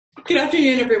Good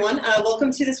afternoon, everyone.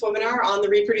 Welcome to this webinar on the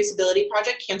Reproducibility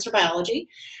Project, Cancer Biology.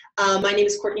 My name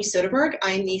is Courtney Soderberg.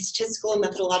 I'm the Statistical and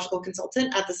Methodological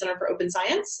Consultant at the Center for Open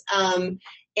Science. And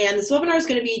this webinar is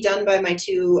going to be done by my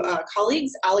two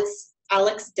colleagues,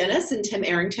 Alex Dennis and Tim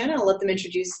Arrington. I'll let them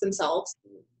introduce themselves.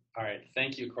 All right,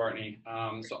 thank you, Courtney.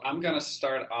 So I'm going to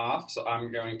start off. I'll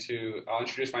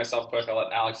introduce myself quick. I'll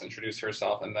let Alex introduce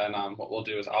herself, and then what we'll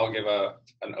do is I'll give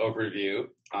an overview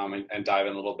and dive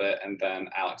in a little bit, and then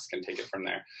Alex can take it from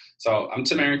there. So I'm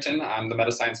Tim Arrington. I'm the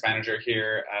Meta Science Manager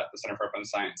here at the Center for Open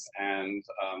Science, and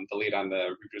the lead on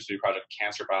the Reproducibility Project,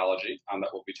 Cancer Biology, that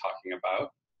we'll be talking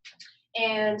about.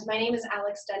 And my name is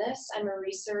Alex Dennis. I'm a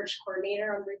research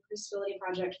coordinator on the Reproducibility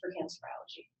Project for Cancer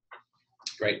Biology.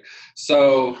 Great.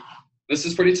 So this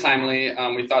is pretty timely.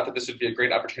 We thought that this would be a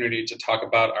great opportunity to talk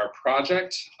about our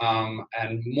project,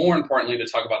 and more importantly, to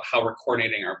talk about how we're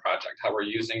coordinating our project, how we're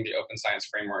using the open science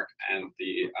framework and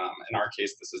the, in our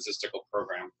case, the statistical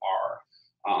program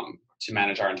R to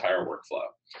manage our entire workflow.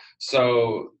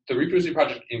 So the Reproducibility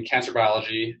Project in Cancer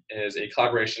Biology is a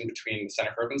collaboration between the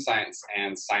Center for Open Science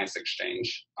and Science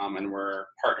Exchange, and we're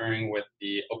partnering with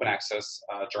the open access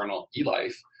journal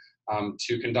eLife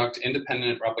to conduct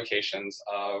independent replications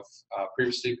of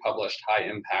previously published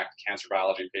high-impact cancer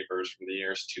biology papers from the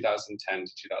years 2010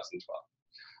 to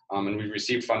 2012. And we've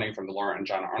received funding from the Laura and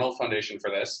John Arnold Foundation for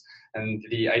this. And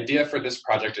the idea for this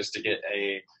project is to get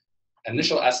an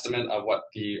initial estimate of what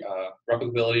the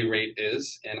replicability rate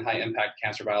is in high-impact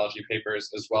cancer biology papers,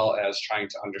 as well as trying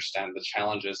to understand the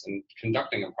challenges in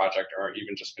conducting a project or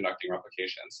even just conducting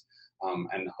replications.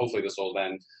 And hopefully this will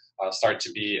then start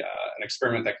to be an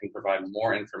experiment that can provide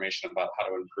more information about how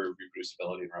to improve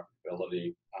reproducibility and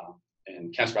replicability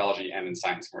in cancer biology and in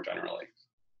science more generally.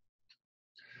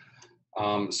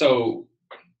 So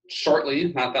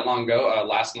shortly, not that long ago,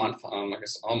 last month, I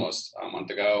guess almost a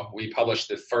month ago, we published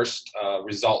the first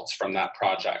results from that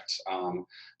project.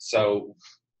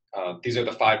 These are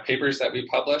the 5 papers that we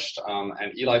published,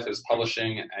 and eLife is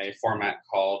publishing a format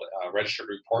called registered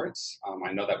reports.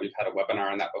 I know that we've had a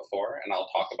webinar on that before, and I'll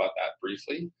talk about that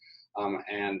briefly.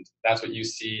 And that's what you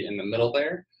see in the middle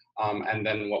there. And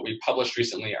then what we published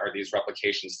recently are these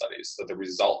replication studies, so the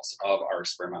results of our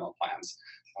experimental plans.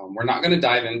 We're not going to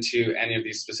dive into any of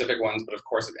these specific ones, but of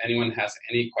course, if anyone has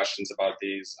any questions about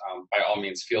these, by all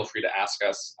means, feel free to ask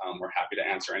us. We're happy to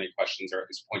answer any questions or at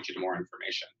least point you to more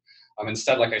information.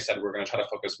 Instead, like I said, we're going to try to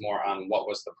focus more on what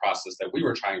was the process that we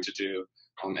were trying to do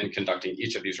in conducting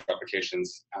each of these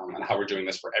replications, and how we're doing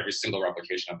this for every single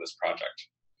replication of this project.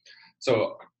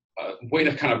 So a way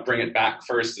to kind of bring it back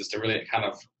first is to really kind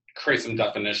of create some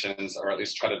definitions, or at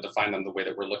least try to define them the way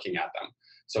that we're looking at them.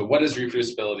 So what is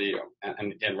reproducibility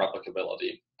and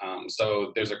replicability?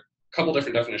 So there's a couple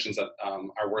different definitions that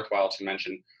are worthwhile to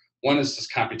mention. One is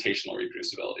just computational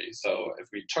reproducibility. So if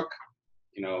we took,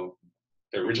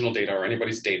 the original data or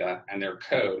anybody's data and their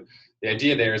code, the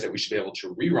idea there is that we should be able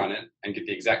to rerun it and get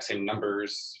the exact same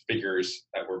numbers, figures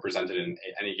that were presented in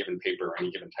any given paper or any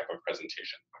given type of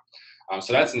presentation.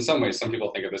 So that's, in some ways, some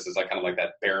people think of this as kind of like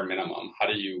that bare minimum. How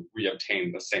do you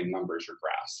reobtain the same numbers or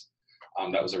graphs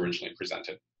that was originally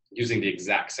presented using the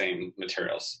exact same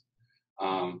materials?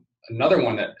 Another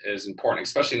one that is important,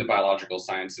 especially in the biological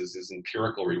sciences, is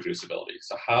empirical reproducibility.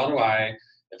 So how do I,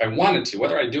 if I wanted to,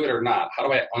 whether I do it or not, how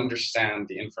do I understand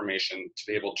the information to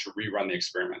be able to rerun the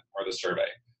experiment or the survey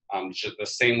just the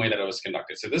same way that it was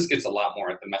conducted? So this gets a lot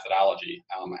more at the methodology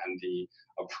and the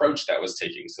approach that was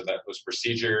taking, so that those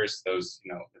procedures, those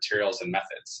materials and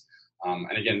methods.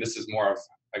 And again, this is more of,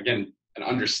 again, an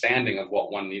understanding of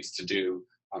what one needs to do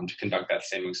to conduct that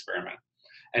same experiment.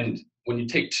 And when you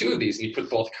take 2 of these and you put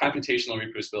both computational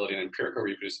reproducibility and empirical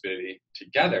reproducibility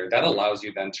together, that allows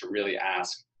you then to really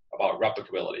ask about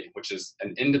replicability, which is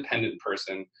an independent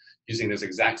person using those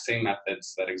exact same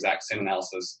methods, that exact same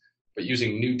analysis, but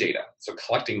using new data. So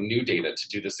collecting new data to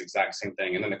do this exact same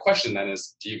thing. And then the question then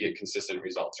is, do you get consistent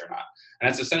results or not? And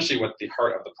that's essentially what the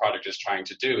heart of the project is trying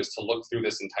to do, is to look through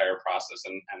this entire process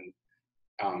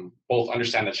and both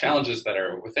understand the challenges that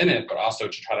are within it, but also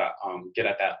to try to get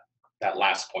at that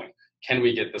last point. Can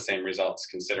we get the same results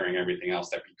considering everything else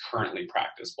that we currently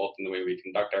practice, both in the way we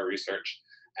conduct our research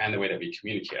and the way that we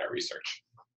communicate our research?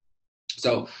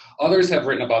 So others have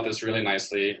written about this really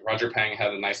nicely. Roger Pang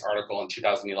had a nice article in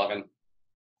 2011,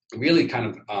 really kind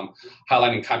of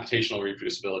highlighting computational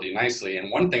reproducibility nicely.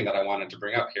 And one thing that I wanted to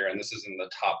bring up here, and this is in the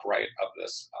top right of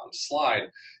this slide,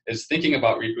 is thinking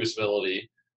about reproducibility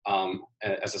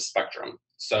as a spectrum.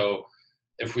 So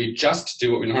if we just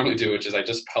do what we normally do, which is I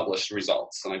just publish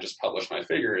results and I just publish my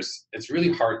figures, it's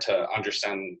really hard to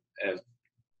understand if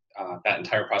that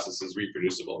entire process is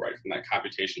reproducible, right, from that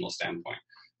computational standpoint.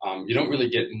 you don't really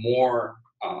get more,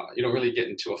 you don't really get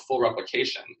into a full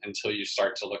replication until you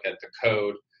start to look at the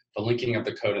code, the linking of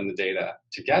the code and the data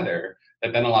together,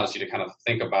 that then allows you to kind of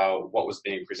think about what was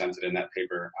being presented in that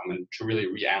paper and to really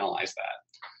reanalyze that.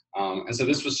 And so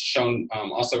this was shown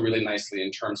also really nicely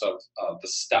in terms of the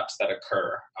steps that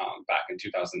occur back in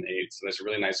 2008. So there's a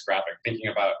really nice graphic thinking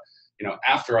about,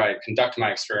 after I conduct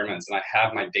my experiments and I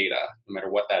have my data, no matter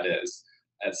what that is,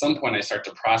 at some point I start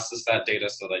to process that data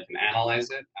so that I can analyze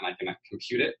it and I can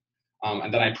compute it.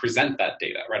 And then I present that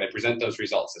data, right? I present those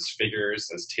results as figures,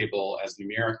 as table, as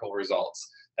numerical results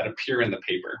that appear in the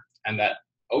paper. And that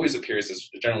always appears as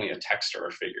generally a text or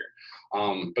a figure.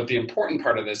 But the important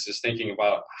part of this is thinking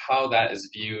about how that is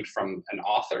viewed from an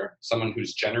author, someone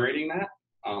who's generating that.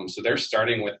 So they're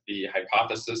starting with the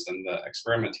hypothesis and the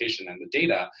experimentation and the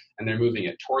data, and they're moving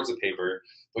it towards a paper.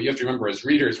 But you have to remember, as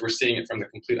readers, we're seeing it from the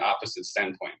complete opposite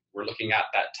standpoint. We're looking at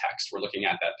that text, we're looking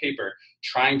at that paper,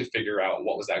 trying to figure out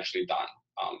what was actually done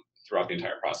throughout the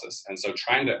entire process. And so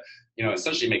trying to,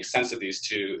 essentially make sense of these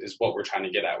two is what we're trying to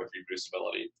get at with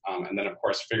reproducibility. And then, of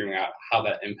course, figuring out how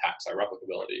that impacts our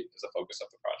replicability is the focus of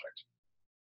the project.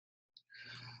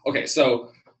 Okay,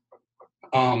 so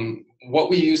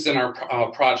what we used in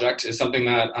our project is something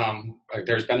that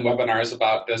there's been webinars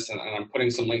about this, and I'm putting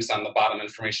some links on the bottom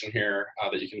information here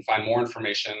that you can find more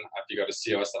information if you go to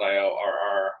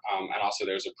cos.io/RR. And also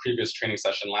there's a previous training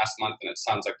session last month, and it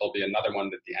sounds like there'll be another one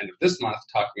at the end of this month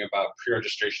talking about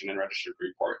pre-registration and registered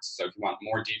reports. So if you want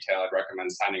more detail, I'd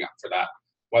recommend signing up for that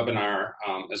webinar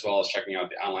as well as checking out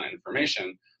the online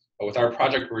information. But with our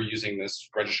project, we're using this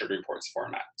registered reports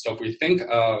format. So if we think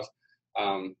of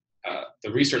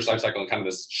the research lifecycle in kind of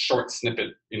this short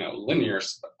snippet, linear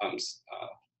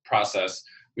process,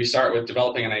 we start with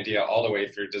developing an idea all the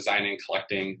way through designing,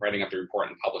 collecting, writing up the report,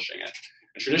 and publishing it.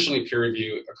 And traditionally, peer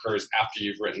review occurs after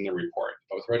you've written the report.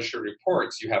 But with registered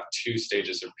reports, you have two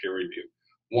stages of peer review.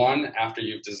 One, after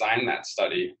you've designed that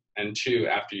study, and two,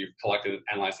 after you've collected,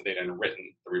 analyzed the data, and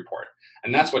written the report.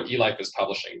 And that's what eLife is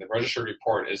publishing. The registered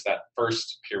report is that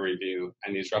first peer review,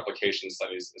 and these replication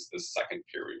studies is the second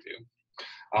peer review.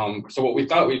 So what we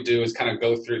thought we'd do is kind of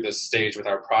go through this stage with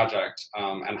our project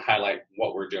and highlight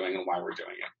what we're doing and why we're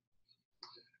doing it.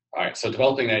 All right, so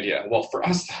developing the idea. Well, for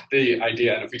us, the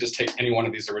idea, and if we just take any one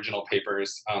of these original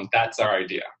papers, that's our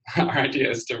idea. Our idea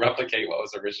is to replicate what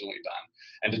was originally done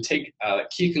and to take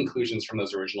key conclusions from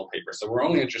those original papers. So we're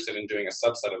only interested in doing a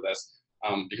subset of this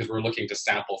because we're looking to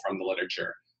sample from the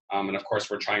literature. And of course,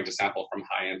 we're trying to sample from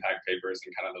high impact papers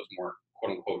and kind of those more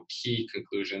quote unquote key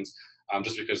conclusions,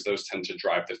 just because those tend to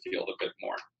drive the field a bit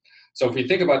more. So if we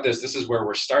think about this, this is where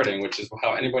we're starting, which is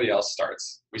how anybody else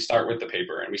starts. We start with the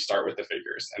paper and we start with the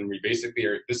figures, and we basically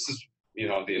are, this is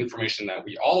the information that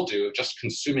we all do, just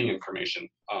consuming information,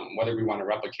 whether we want to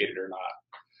replicate it or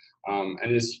not.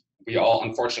 And as we all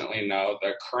unfortunately know,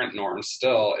 the current norm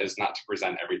still is not to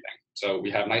present everything. So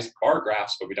we have nice bar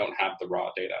graphs, but we don't have the raw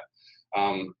data.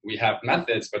 We have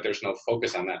methods, but there's no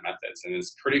focus on that methods. And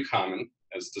it's pretty common,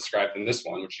 as described in this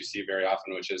one, which you see very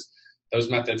often, which is those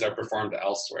methods are performed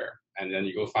elsewhere. And then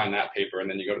you go find that paper, and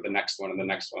then you go to the next one and the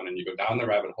next one, and you go down the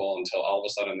rabbit hole until all of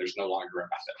a sudden there's no longer a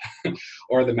method.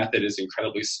 Or the method is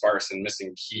incredibly sparse and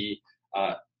missing key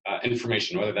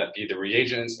information, whether that be the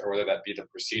reagents or whether that be the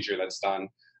procedure that's done.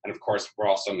 And of course, we're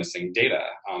also missing data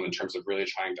in terms of really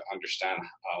trying to understand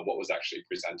what was actually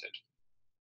presented.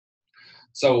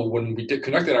 So when we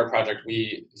conducted our project,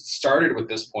 we started with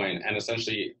this point and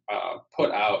essentially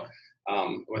put out,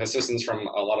 with assistance from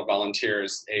a lot of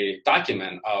volunteers, a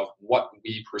document of what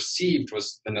we perceived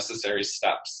was the necessary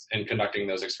steps in conducting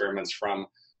those experiments from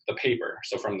the paper.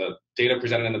 So from the data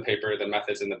presented in the paper, the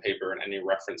methods in the paper, and any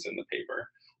reference in the paper.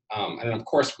 And then of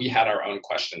course, we had our own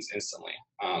questions instantly.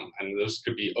 And those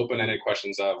could be open-ended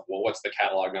questions of, well, what's the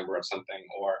catalog number of something?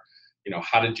 Or,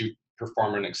 how did you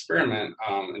perform an experiment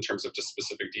in terms of just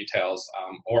specific details,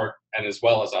 and as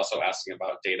well as also asking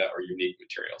about data or unique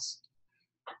materials.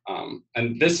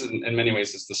 And this, in many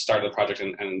ways, is the start of the project,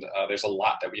 and there's a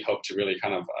lot that we hope to really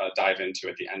kind of dive into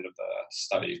at the end of the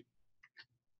study.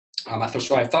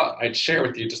 So I thought I'd share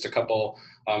with you just a couple,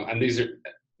 and these are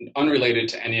unrelated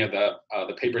to any of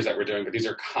the papers that we're doing, but these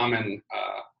are common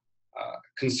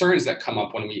concerns that come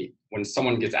up when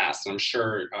someone gets asked. And I'm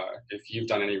sure if you've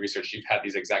done any research, you've had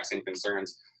these exact same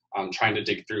concerns trying to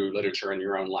dig through literature in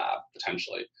your own lab,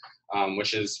 potentially,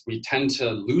 which is we tend to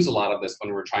lose a lot of this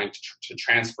when we're trying to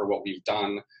transfer what we've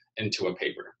done into a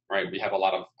paper, right? We have a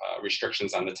lot of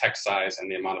restrictions on the text size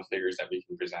and the amount of figures that we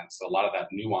can present. So a lot of that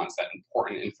nuance, that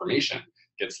important information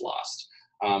gets lost.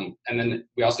 And then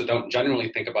we also don't generally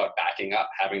think about backing up,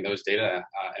 having those data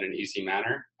in an easy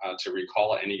manner to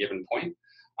recall at any given point.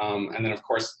 And then, of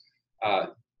course,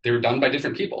 they were done by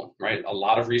different people, right? A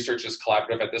lot of research is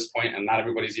collaborative at this point, and not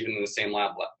everybody's even in the same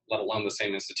lab, let alone the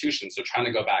same institution. So trying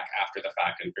to go back after the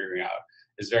fact and figuring out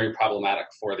is very problematic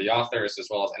for the authors as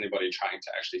well as anybody trying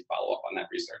to actually follow up on that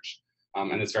research.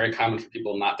 And it's very common for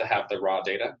people not to have the raw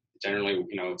data. Generally,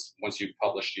 it's, once you've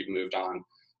published, you've moved on,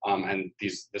 and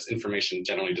this information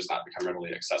generally does not become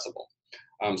readily accessible.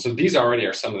 So these already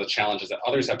are some of the challenges that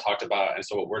others have talked about, and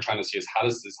so what we're trying to see is how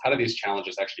do these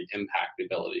challenges actually impact the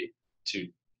ability to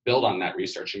build on that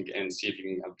research and see if you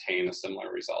can obtain a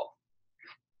similar result.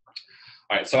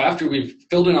 All right, so after we've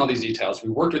filled in all these details, we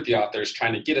worked with the authors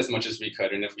trying to get as much as we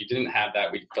could, and if we didn't have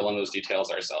that, we'd fill in those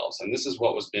details ourselves. And this is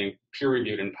what was being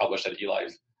peer-reviewed and published at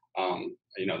eLife,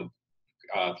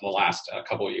 the last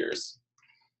couple of years.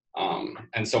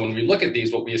 And so when we look at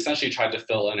these, what we essentially tried to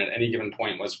fill in at any given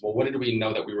point was, well, what did we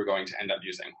know that we were going to end up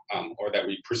using, or that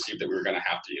we perceived that we were going to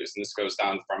have to use? And this goes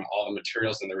down from all the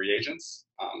materials and the reagents.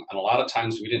 And a lot of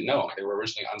times we didn't know. They were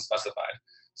originally unspecified.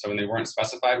 So when they weren't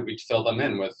specified, we'd fill them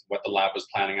in with what the lab was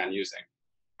planning on using.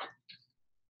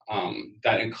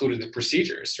 That included the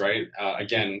procedures, right?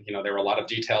 Again, there were a lot of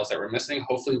details that were missing.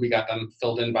 Hopefully we got them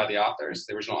filled in by the authors,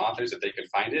 the original authors, if they could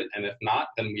find it. And if not,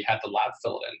 then we had the lab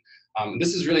fill it in.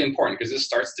 This is really important because this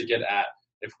starts to get at,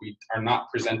 if we are not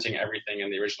presenting everything in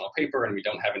the original paper and we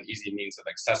don't have an easy means of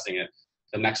accessing it,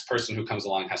 the next person who comes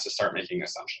along has to start making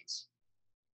assumptions.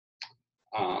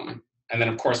 And then,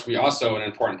 of course, we also, an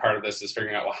important part of this is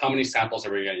figuring out, well, how many samples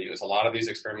are we going to use? A lot of these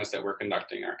experiments that we're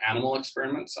conducting are animal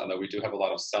experiments, although we do have a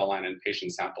lot of cell line and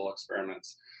patient sample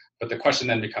experiments. But the question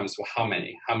then becomes, well, how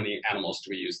many animals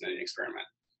do we use in any experiment?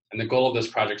 And the goal of this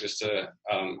project is to,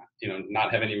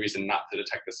 not have any reason not to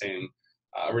detect the same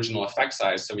original effect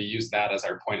size. So we use that as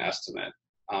our point estimate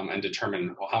and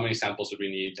determine, well, how many samples would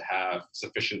we need to have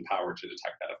sufficient power to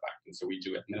detect that effect? And so we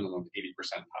do a minimum of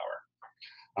 80% power.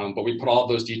 But we put all of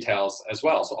those details as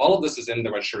well. So all of this is in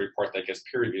the registry report that gets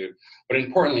peer reviewed. But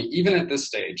importantly, even at this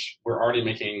stage, we're already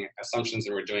making assumptions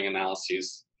and we're doing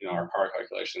analyses, our power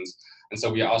calculations. And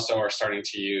so we also are starting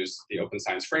to use the open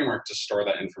science framework to store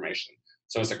that information.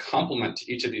 So as a complement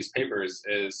to each of these papers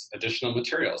is additional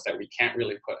materials that we can't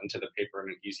really put into the paper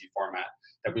in an easy format,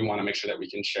 that we want to make sure that we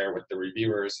can share with the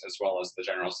reviewers as well as the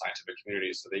general scientific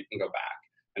community so they can go back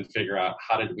and figure out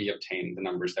how did we obtain the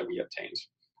numbers that we obtained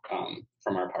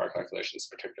from our power calculations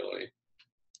particularly.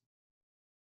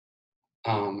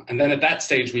 And then at that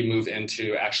stage, we move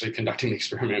into actually conducting the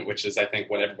experiment, which is, I think,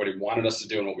 what everybody wanted us to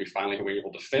do and what we finally were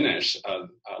able to finish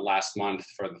last month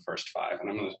for the first 5. And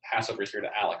I'm going to pass over here to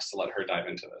Alex to let her dive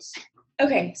into this.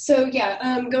 Okay, so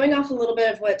yeah, going off a little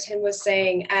bit of what Tim was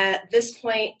saying, at this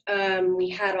point, we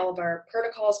had all of our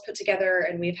protocols put together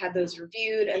and we've had those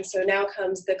reviewed. And so now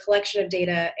comes the collection of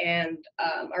data and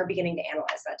our beginning to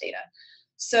analyze that data.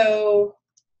 So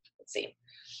let's see.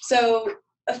 So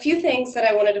a few things that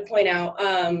I wanted to point out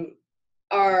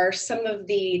are some of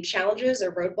the challenges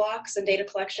or roadblocks in data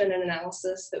collection and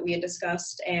analysis that we had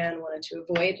discussed and wanted to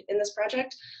avoid in this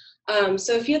project.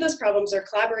 So a few of those problems are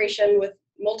collaboration with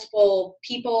multiple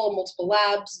people, multiple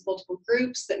labs, multiple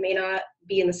groups that may not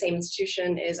be in the same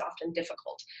institution is often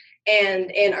difficult. And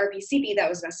in RPCP, that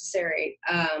was necessary.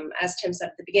 As Tim said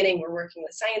at the beginning, we're working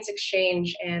with Science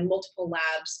Exchange and multiple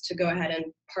labs to go ahead and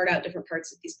part out different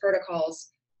parts of these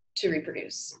protocols to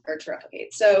reproduce or to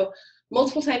replicate. So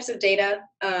multiple types of data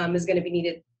is going to be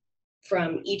needed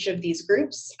from each of these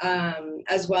groups,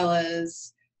 as well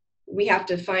as we have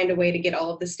to find a way to get all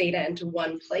of this data into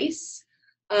one place.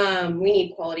 We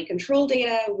need quality control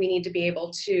data. We need to be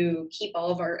able to keep all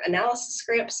of our analysis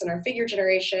scripts and our figure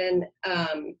generation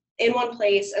in one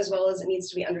place, as well as it needs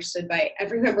to be understood by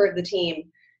every member of the team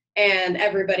and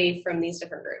everybody from these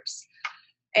different groups.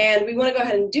 And we want to go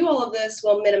ahead and do all of this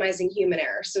while minimizing human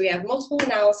error. So we have multiple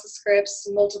analysis scripts,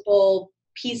 multiple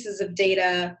pieces of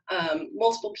data,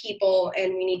 multiple people,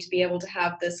 and we need to be able to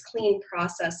have this clean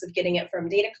process of getting it from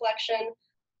data collection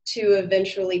to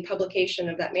eventually publication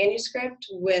of that manuscript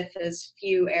with as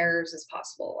few errors as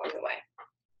possible along the way.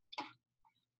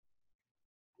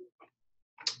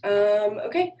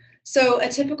 Okay, so a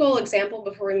typical example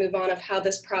before we move on of how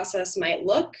this process might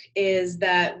look is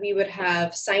that we would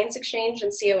have Science Exchange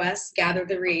and COS gather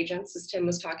the reagents, as Tim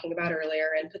was talking about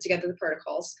earlier, and put together the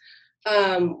protocols.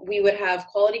 We would have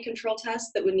quality control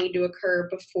tests that would need to occur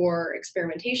before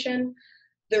experimentation.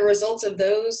 The results of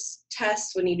those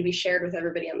tests would need to be shared with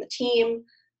everybody on the team.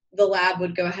 The lab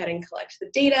would go ahead and collect the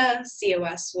data.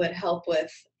 COS would help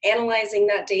with analyzing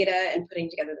that data and putting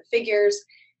together the figures.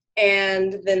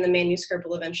 And then the manuscript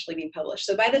will eventually be published.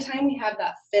 So by the time we have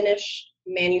that finished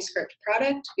manuscript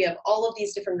product, we have all of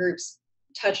these different groups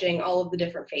touching all of the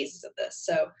different phases of this.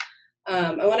 So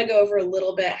I want to go over a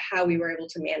little bit how we were able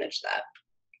to manage that.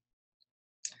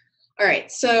 All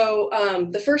right, so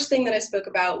the first thing that I spoke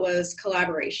about was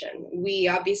collaboration. We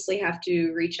obviously have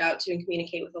to reach out to and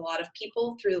communicate with a lot of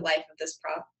people through the life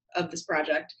of this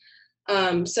project.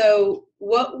 So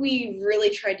what we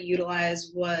really tried to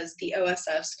utilize was the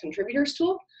OSF's contributors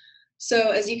tool.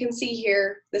 So as you can see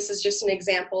here, this is just an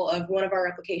example of one of our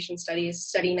replication studies,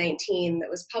 study 19, that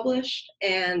was published,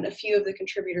 and a few of the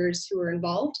contributors who were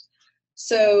involved.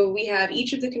 So we have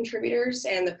each of the contributors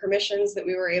and the permissions that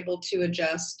we were able to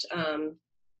adjust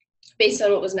based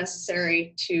on what was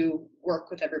necessary to work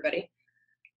with everybody.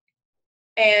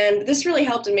 And this really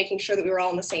helped in making sure that we were all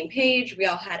on the same page, we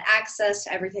all had access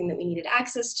to everything that we needed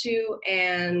access to,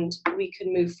 and we could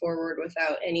move forward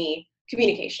without any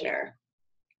communication error.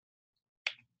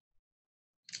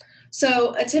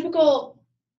 So a typical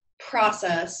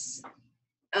process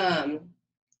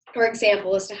or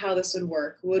example as to how this would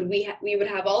work would we would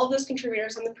have all of those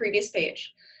contributors on the previous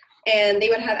page, and they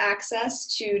would have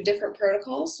access to different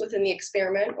protocols within the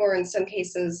experiment, or in some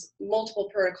cases multiple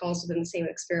protocols within the same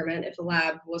experiment if the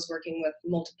lab was working with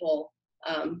multiple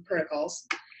protocols.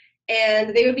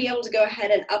 And they would be able to go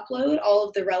ahead and upload all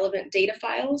of the relevant data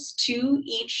files to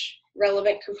each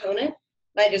relevant component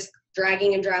by just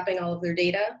dragging and dropping all of their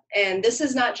data. And this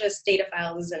is not just data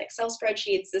files in Excel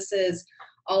spreadsheets, this is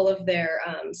all of their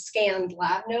scanned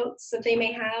lab notes that they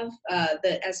may have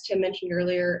that, as Tim mentioned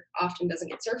earlier, often doesn't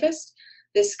get surfaced.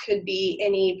 This could be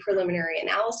any preliminary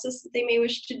analysis that they may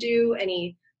wish to do,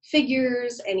 any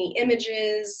figures, any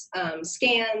images,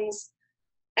 scans.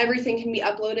 Everything can be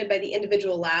uploaded by the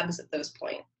individual labs at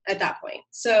that point.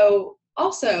 So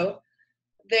also,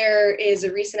 there is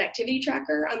a recent activity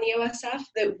tracker on the OSF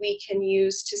that we can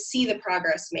use to see the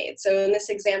progress made. So in this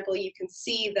example, you can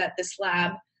see that this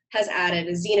lab has added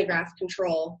a xenograph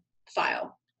control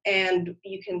file, and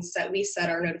we set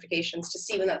our notifications to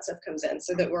see when that stuff comes in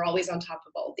so that we're always on top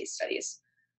of all of these studies,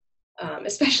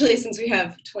 especially since we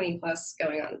have 20 plus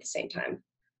going on at the same time.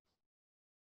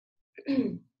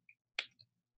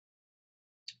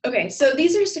 Okay, so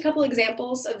these are just a couple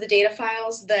examples of the data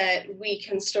files that we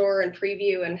can store and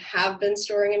preview and have been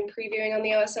storing and previewing on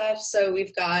the OSF. So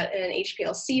we've got an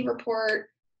HPLC report,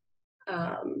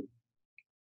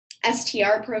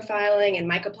 STR profiling and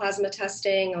mycoplasma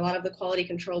testing. A lot of the quality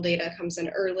control data comes in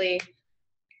early.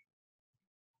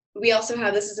 We also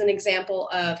have, this is an example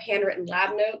of handwritten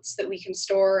lab notes that we can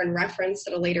store and reference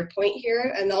at a later point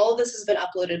here. And all of this has been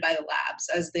uploaded by the labs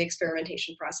as the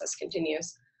experimentation process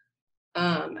continues,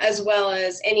 as well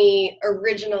as any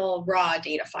original raw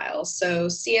data files. So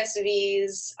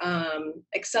CSVs,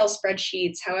 Excel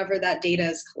spreadsheets, however that data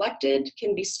is collected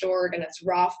can be stored in its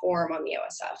raw form on the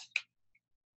OSF.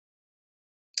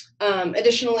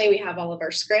 Additionally, we have all of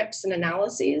our scripts and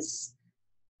analyses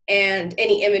and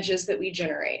any images that we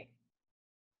generate.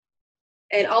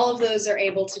 And all of those are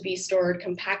able to be stored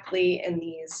compactly in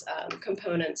these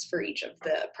components for each of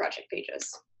the project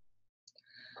pages.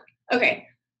 Okay,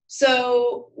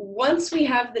 so once we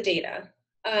have the data,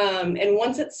 and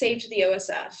once it's saved to the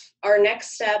OSF, our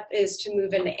next step is to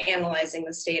move into analyzing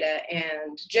this data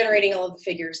and generating all of the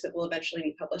figures that will eventually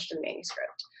be published in the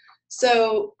manuscript.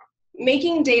 So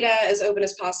making data as open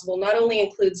as possible not only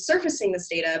includes surfacing this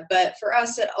data, but for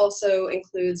us it also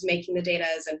includes making the data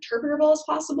as interpretable as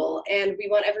possible, and we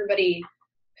want everybody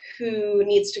who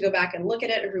needs to go back and look at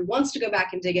it or who wants to go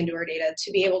back and dig into our data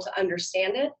to be able to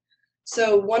understand it.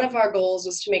 So one of our goals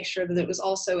was to make sure that it was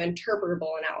also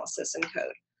interpretable analysis and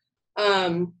code.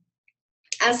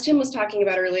 As Tim was talking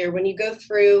about earlier, when you go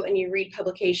through and you read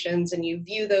publications and you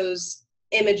view those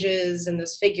images and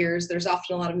those figures, there's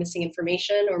often a lot of missing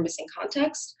information or missing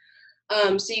context.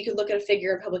 So you could look at a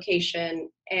figure in publication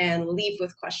and leave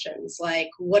with questions like,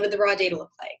 what did the raw data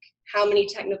look like? How many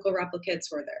technical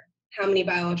replicates were there? How many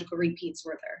biological repeats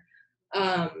were there?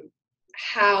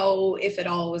 How, if at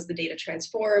all, was the data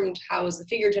transformed? How was the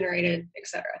figure generated,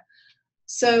 etc.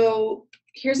 So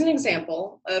here's an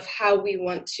example of how we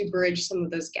want to bridge some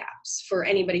of those gaps for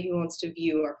anybody who wants to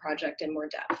view our project in more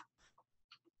depth.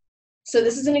 So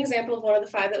this is an example of one of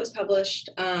the 5 that was published.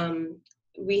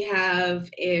 We have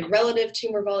a relative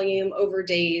tumor volume over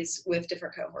days with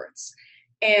different cohorts.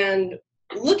 And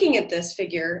looking at this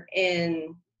figure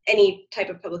in any type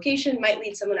of publication might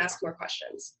lead someone to ask more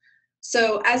questions.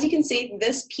 So as you can see,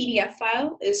 this PDF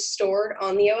file is stored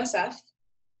on the OSF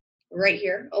right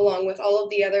here, along with all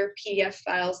of the other PDF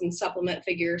files and supplement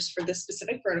figures for this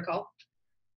specific protocol.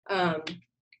 But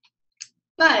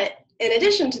in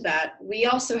addition to that, we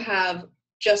also have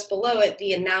just below it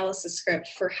the analysis script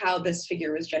for how this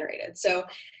figure was generated. So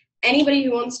anybody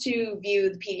who wants to view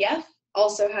the PDF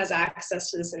also has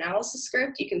access to this analysis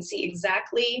script. You can see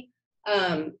exactly,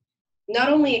 not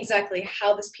only exactly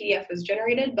how this PDF was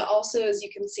generated, but also, as you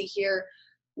can see here,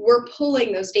 we're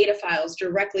pulling those data files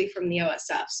directly from the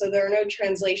OSF. So there are no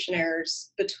translation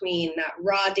errors between that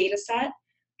raw data set,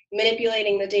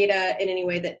 manipulating the data in any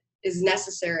way that is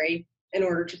necessary in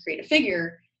order to create a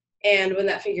figure, and when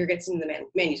that figure gets into the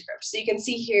manuscript. So you can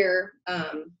see here,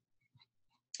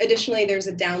 additionally, there's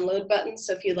a download button.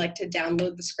 So if you'd like to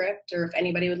download the script, or if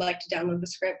anybody would like to download the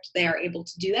script, they are able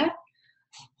to do that.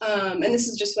 And this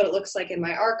is just what it looks like in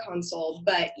my R console,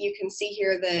 but you can see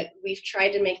here that we've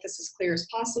tried to make this as clear as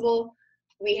possible.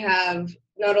 We have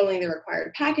not only the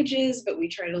required packages, but we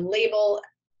try to label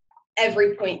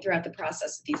every point throughout the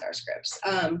process of these R scripts.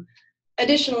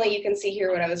 Additionally, you can see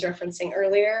here what I was referencing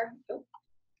earlier,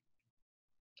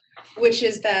 which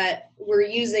is that we're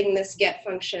using this get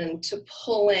function to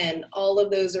pull in all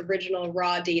of those original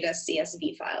raw data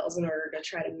CSV files in order to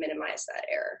try to minimize that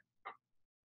error.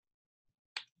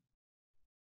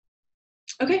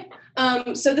 Okay,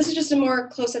 so this is just a more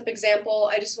close-up example.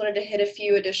 I just wanted to hit a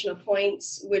few additional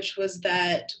points, which was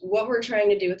that what we're trying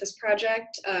to do with this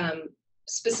project,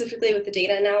 specifically with the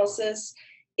data analysis,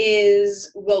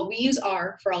 is, well, we use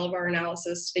R for all of our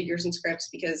analysis, figures, and scripts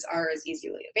because R is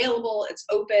easily available, it's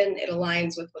open, it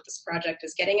aligns with what this project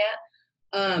is getting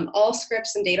at. All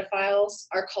scripts and data files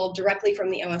are called directly from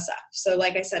the OSF. So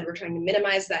like I said, we're trying to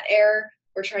minimize that error.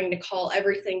 We're trying to call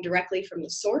everything directly from the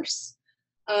source.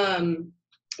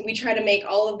 We try to make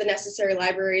all of the necessary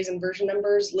libraries and version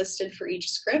numbers listed for each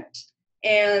script,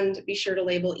 and be sure to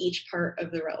label each part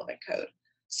of the relevant code.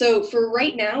 So for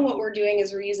right now, what we're doing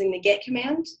is we're using the get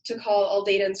command to call all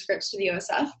data and scripts to the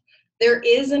OSF. There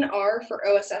is an R for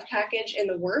OSF package in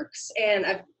the works, and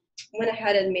I've went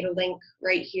ahead and made a link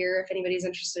right here if anybody's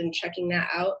interested in checking that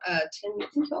out. Tim, I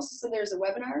think you also said there's a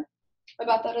webinar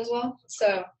about that as well.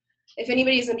 So if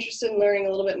anybody's interested in learning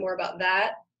a little bit more about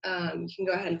that, you can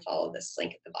go ahead and follow this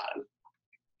link at the bottom.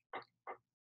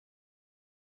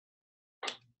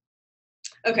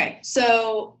 Okay,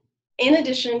 so in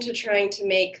addition to trying to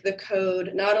make the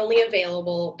code not only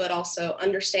available, but also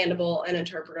understandable and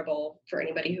interpretable for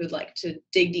anybody who would like to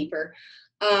dig deeper,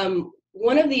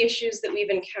 one of the issues that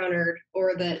we've encountered,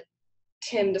 or that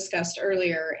Tim discussed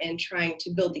earlier in trying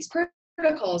to build these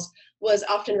protocols, was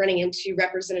often running into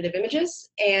representative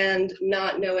images and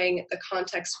not knowing the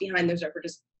context behind those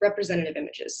representative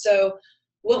images. So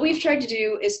what we've tried to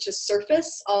do is to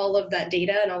surface all of that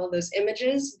data and all of those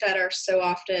images that are so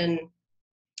often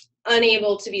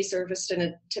unable to be surfaced in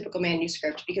a typical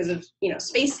manuscript because of,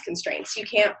 space constraints. You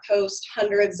can't post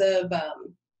hundreds of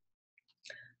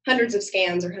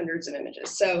scans or hundreds of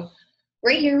images. So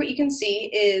right here, what you can see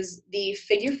is the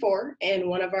figure 4 in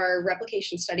one of our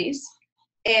replication studies.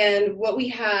 And what we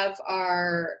have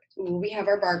are,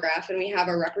 our bar graph, and we have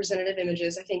our representative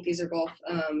images. I think these are both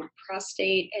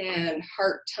prostate and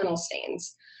heart tunnel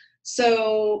stains.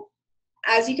 So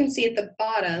as you can see at the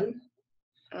bottom,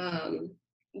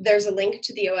 there's a link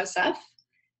to the OSF,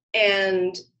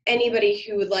 and anybody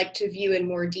who would like to view in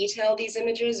more detail these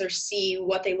images or see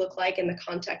what they look like in the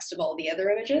context of all the other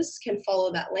images can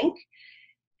follow that link.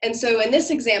 And so in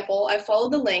this example, I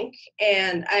followed the link,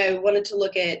 and I wanted to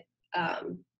look at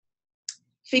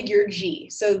figure G,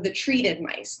 so the treated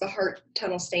mice, the heart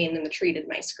tunnel stain in the treated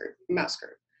mouse group.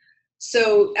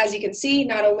 So as you can see,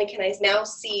 not only can I now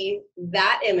see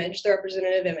that image, the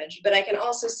representative image, but I can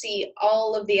also see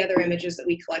all of the other images that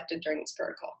we collected during this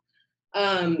protocol.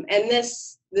 And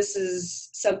this is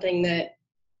something that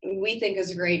we think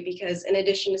is great because in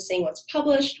addition to seeing what's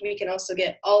published, we can also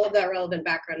get all of that relevant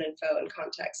background info and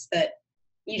context that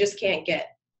you just can't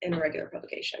get in a regular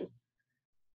publication.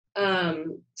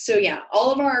 So yeah,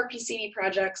 all of our PCB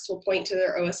projects will point to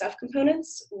their OSF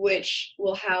components, which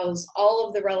will house all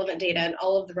of the relevant data and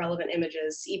all of the relevant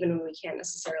images, even when we can't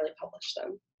necessarily publish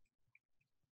them.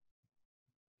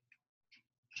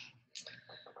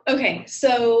 Okay,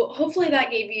 so hopefully that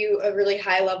gave you a really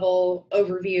high-level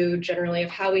overview generally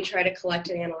of how we try to collect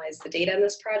and analyze the data in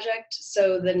this project.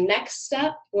 So the next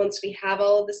step, once we have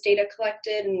all of this data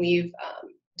collected and we've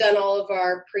done all of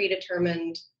our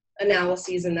predetermined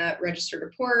analyses in that registered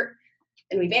report,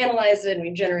 and we've analyzed it and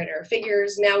we've generated our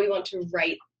figures, now we want to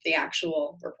write the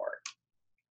actual report.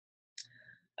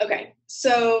 Okay,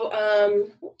 so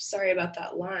sorry about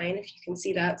that line, if you can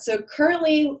see that. So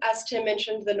currently, as Tim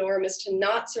mentioned, the norm is to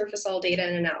not surface all data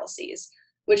and analyses,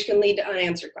 which can lead to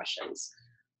unanswered questions.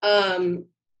 And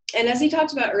as he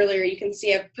talked about earlier, you can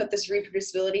see I've put this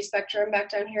reproducibility spectrum back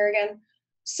down here again.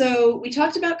 So we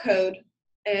talked about code,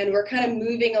 And we're kind of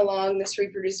moving along this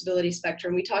reproducibility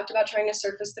spectrum. We talked about trying to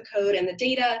surface the code and the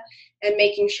data and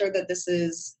making sure that this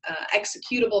is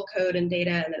executable code and data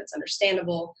and that it's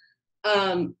understandable.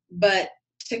 But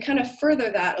to kind of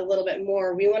further that a little bit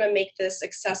more, we want to make this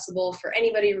accessible for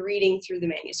anybody reading through the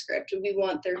manuscript. We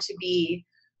want there to be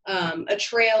a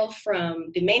trail from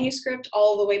the manuscript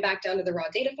all the way back down to the raw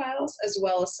data files, as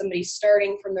well as somebody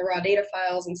starting from the raw data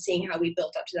files and seeing how we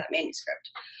built up to that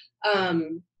manuscript.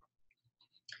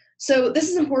 So this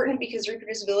is important because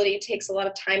reproducibility takes a lot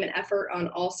of time and effort on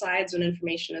all sides when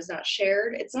information is not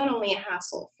shared. It's not only a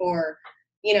hassle for,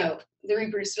 you know, the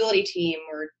reproducibility team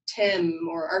or Tim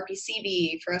or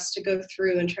RPCB for us to go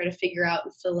through and try to figure out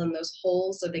and fill in those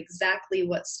holes of exactly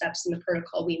what steps in the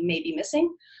protocol we may be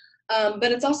missing.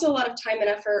 But it's also a lot of time and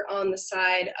effort on the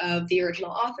side of the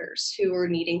original authors who are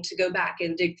needing to go back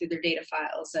and dig through their data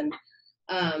files and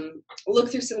look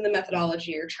through some of the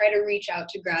methodology or try to reach out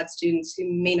to grad students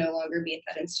who may no longer be at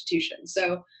that institution.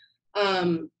 So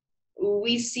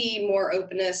we see more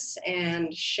openness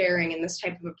and sharing in this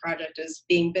type of a project as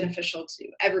being beneficial to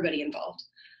everybody involved.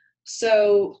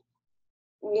 So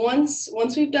once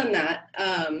we've done that,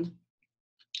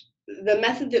 the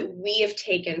method that we have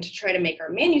taken to try to make our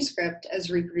manuscript as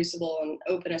reproducible and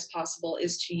open as possible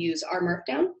is to use R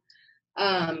Markdown.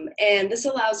 And this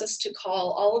allows us to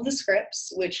call all of the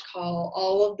scripts, which call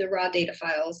all of the raw data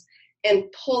files, and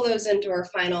pull those into our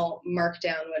final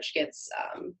markdown, which gets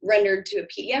rendered to a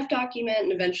PDF document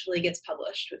and eventually gets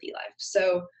published with eLife.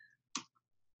 So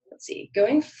let's see,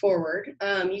 going forward,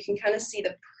 you can kind of see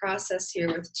the process here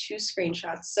with two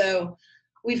screenshots. So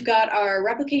we've got our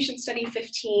replication study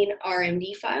 15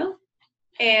 RMD file,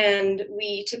 and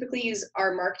we typically use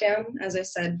R Markdown, as I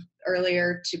said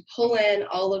earlier, to pull in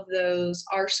all of those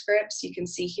R scripts. You can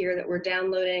see here that we're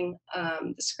downloading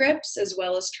the scripts as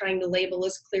well as trying to label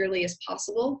as clearly as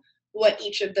possible what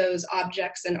each of those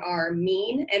objects in R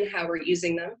mean and how we're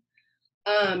using them.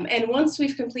 And once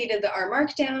we've completed the R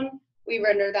Markdown, we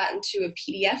render that into a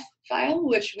PDF file,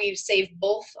 which we've saved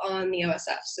both on the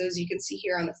OSF. So as you can see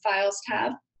here on the Files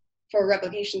tab for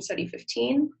Replication Study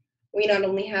 15, we not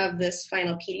only have this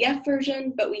final PDF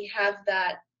version, but we have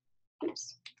that,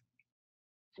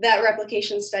 that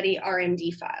replication study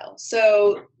RMD file.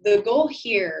 So the goal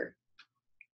here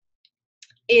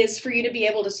is for you to be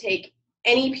able to take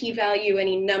any p-value,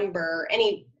 any number,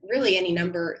 really any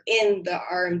number in the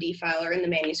RMD file or in the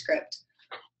manuscript,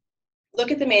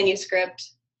 look at the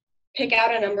manuscript, pick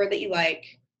out a number that you like,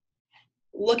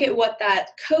 look at what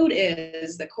that code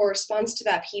is that corresponds to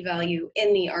that p-value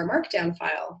in the R Markdown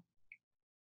file,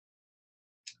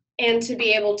 and to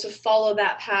be able to follow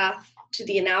that path to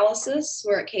the analysis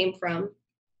where it came from,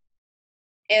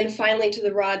 and finally to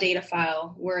the raw data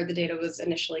file where the data was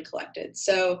initially collected.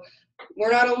 So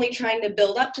we're not only trying to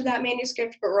build up to that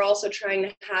manuscript, but we're also trying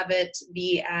to have it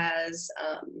be as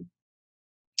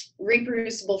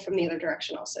reproducible from the other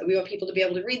direction also. We want people to be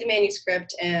able to read the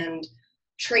manuscript and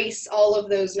trace all of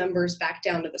those numbers back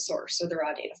down to the source, or the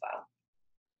raw data file.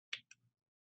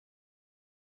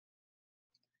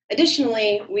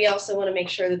 Additionally, we also want to make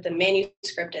sure that the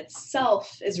manuscript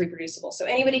itself is reproducible. So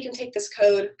anybody can take this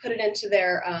code, put it into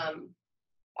their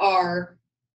R,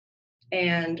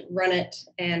 and run it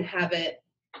and have it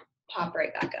pop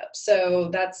right back up. So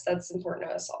that's important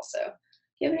to us also. Do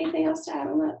you have anything else to add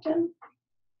on that, Tim?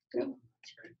 No?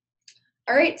 That's great.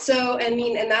 All right, so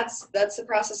and that's the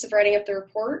process of writing up the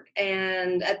report,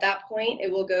 and at that point it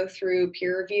will go through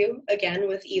peer review again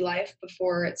with eLife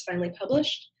before it's finally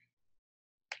published.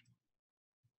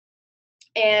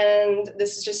 And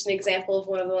this is just an example of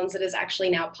one of the ones that is actually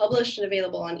now published and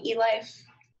available on eLife.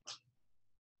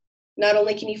 Not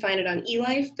only can you find it on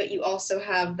eLife, but you also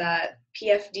have that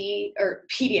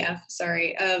PDF,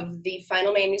 sorry, of the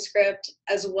final manuscript,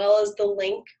 as well as the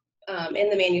link in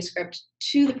the manuscript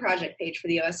to the project page for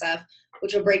the OSF,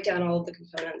 which will break down all of the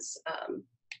components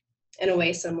in a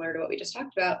way similar to what we just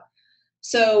talked about.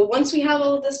 So once we have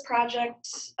all of this project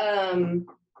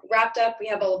wrapped up, we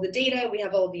have all of the data, we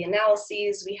have all of the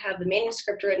analyses, we have the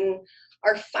manuscript written,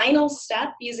 our final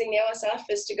step using the OSF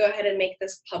is to go ahead and make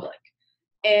this public.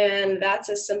 And that's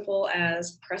as simple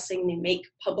as pressing the Make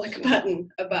Public button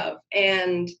above.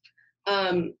 And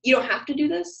you don't have to do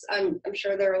this. I'm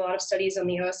sure there are a lot of studies on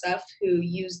the OSF who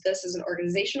use this as an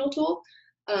organizational tool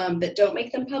that don't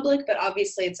make them public, but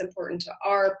obviously it's important to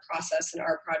our process and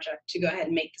our project to go ahead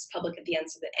and make this public at the end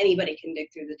so that anybody can dig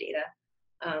through the data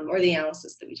or the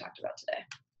analysis that we talked about today.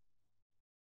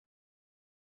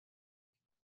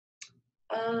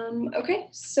 Okay,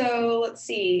 so let's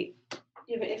see.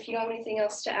 If you don't have anything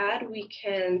else to add, we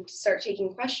can start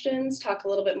taking questions, talk a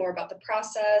little bit more about the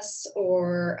process,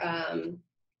 or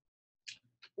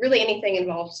really anything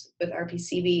involved with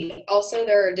RPCV. Also,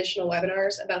 there are additional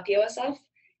webinars about the OSF,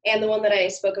 and the one that I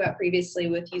spoke about previously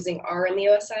with using R in the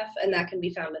OSF, and that can be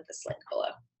found at this link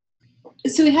below.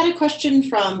 So we had a question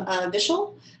from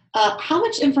Vishal. How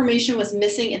much information was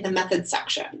missing in the methods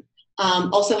section?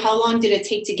 Also, how long did it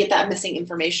take to get that missing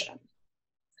information?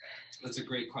 That's a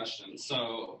great question.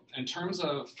 So in terms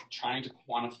of trying to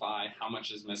quantify how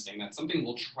much is missing, that's something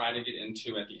we'll try to get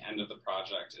into at the end of the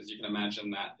project. As you can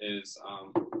imagine, that is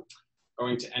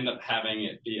going to end up having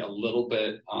it be a little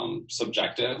bit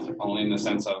subjective, only in the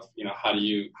sense of, how do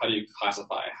you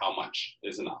classify how much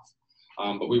is enough?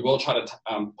 But we will try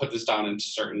to put this down into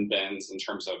certain bins in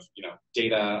terms of,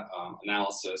 data,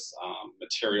 analysis,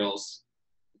 materials,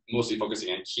 mostly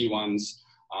focusing on key ones,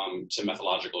 to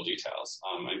methodological details,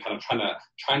 and kind of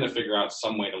trying to figure out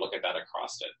some way to look at that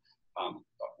across it.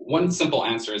 One simple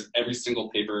answer is every single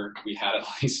paper we had at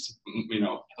least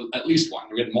one.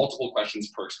 We had multiple questions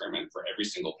per experiment for every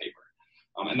single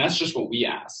paper, and that's just what we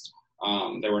asked.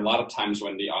 There were a lot of times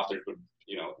when the authors would,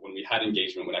 when we had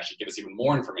engagement, would actually give us even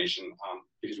more information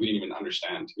because we didn't even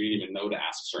understand, we didn't even know to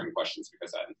ask certain questions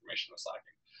because that information was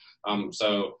lacking.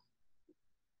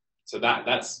 So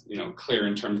that's clear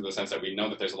in terms of the sense that we know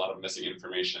that there's a lot of missing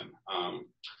information.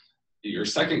 Your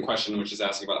second question, which is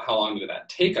asking about how long did that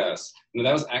take us,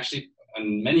 that was actually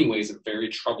in many ways a very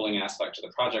troubling aspect to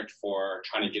the project for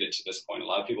trying to get it to this point. A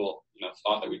lot of people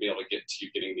thought that we'd be able to get to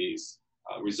getting these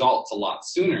results a lot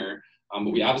sooner, but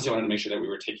we obviously wanted to make sure that we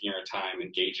were taking our time,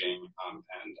 engaging,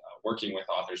 and working with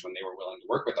authors when they were willing to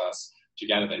work with us to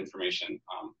gather that information.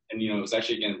 And it was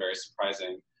actually, again, very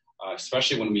surprising,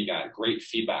 especially when we got great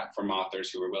feedback from authors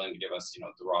who were willing to give us,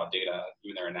 the raw data,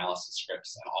 even their analysis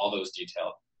scripts, and all those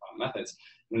detailed methods.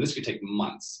 This could take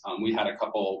months. We had a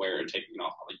couple where it took,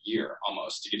 a year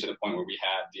almost to get to the point where we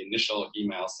had the initial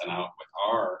email sent out with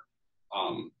our,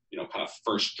 kind of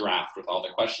first draft with all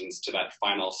the questions to that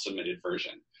final submitted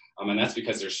version. And that's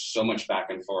because there's so much back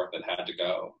and forth that had to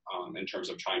go in terms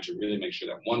of trying to really make sure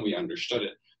that, one, we understood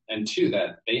it, and two,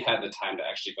 that they had the time to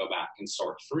actually go back and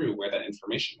sort through where that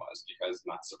information was, because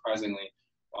not surprisingly,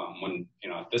 when,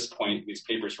 at this point, these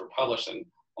papers were published and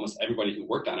almost everybody who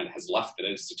worked on it has left the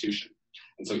institution.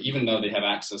 And so even though they have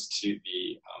access to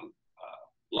the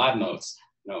lab notes,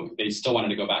 they still wanted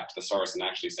to go back to the source and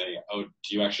actually say, oh,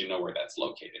 do you actually know where that's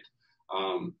located?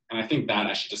 And I think that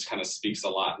actually just kind of speaks a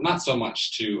lot, not so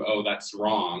much to, oh, that's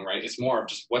wrong, right? It's more of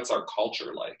just what's our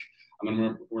culture like? I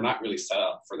mean, we're not really set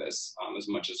up for this as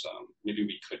much as maybe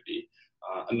we could be.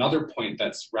 Another point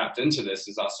that's wrapped into this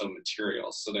is also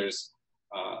materials. So there's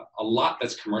a lot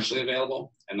that's commercially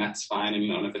available, and that's fine.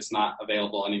 And, if it's not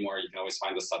available anymore, you can always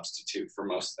find a substitute for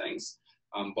most things.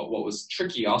 But what was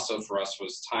tricky also for us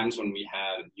was times when we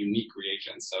had unique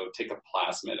reagents. So take a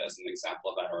plasmid as an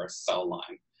example of that, or a cell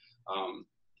line.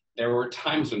 There were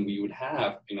times when we would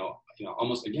have,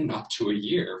 almost, again, up to a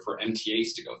year for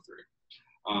MTAs to go through.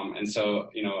 And so,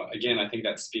 again, I think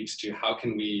that speaks to how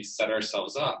can we set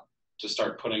ourselves up to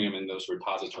start putting them in those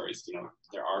repositories.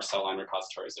 There are cell line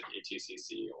repositories like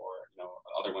ATCC or,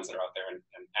 other ones that are out there, and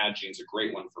AdGene's a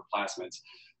great one for plasmids.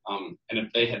 And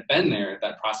if they had been there,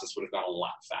 that process would have gone a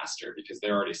lot faster because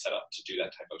they're already set up to do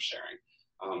that type of sharing.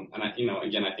 And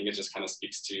again, I think it just kind of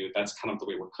speaks to, that's kind of the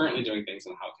way we're currently doing things,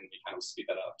 and how can we kind of speed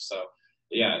that up. So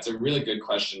yeah, it's a really good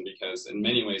question, because in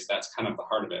many ways, that's kind of the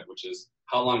heart of it, which is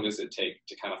how long does it take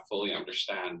to kind of fully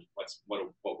understand what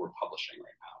we're publishing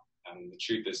right now? And the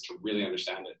truth is, to really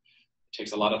understand it, it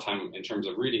takes a lot of time in terms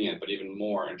of reading it, but even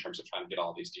more in terms of trying to get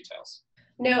all these details.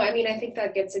 No, I mean, I think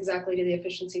that gets exactly to the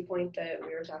efficiency point that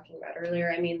we were talking about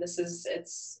earlier. I mean,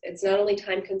 it's not only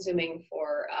time consuming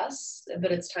for us,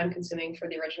 but it's time consuming for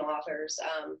the original authors.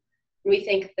 We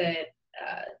think that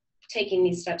taking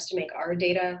these steps to make our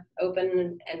data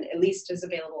open and at least as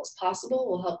available as possible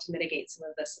will help to mitigate some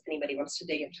of this if anybody wants to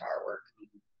dig into our work.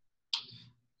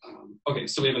 Okay,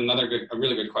 so we have a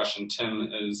really good question.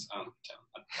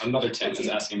 Another Tim is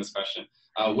asking this question.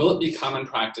 Will it be common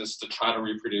practice to try to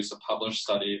reproduce a published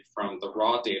study from the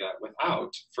raw data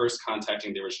without first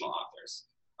contacting the original authors?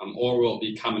 Or will it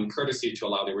be common courtesy to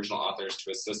allow the original authors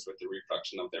to assist with the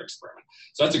reproduction of their experiment?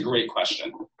 So that's a great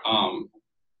question.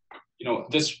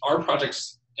 Our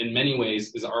projects in many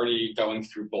ways is already going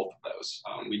through both of those.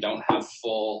 We don't have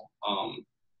full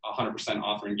 100%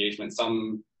 author engagement.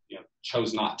 Some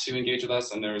chose not to engage with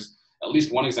us, and there's at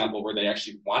least one example where they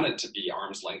actually wanted to be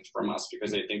arm's length from us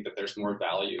because they think that there's more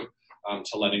value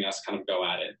to letting us kind of go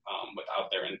at it without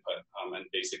their input and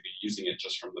basically using it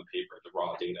just from the paper, the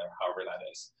raw data, however that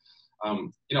is.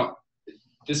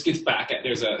 This gets back at,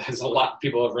 there's a lot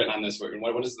people have written on this. What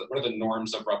are the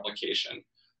norms of replication?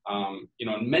 You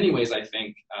know, in many ways, I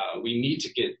think we need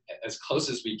to get as close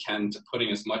as we can to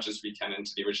putting as much as we can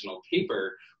into the original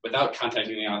paper without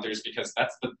contacting the authors, because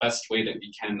that's the best way that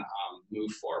we can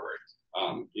move forward.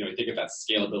 You know, think of that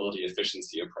scalability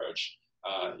efficiency approach.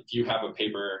 If you have a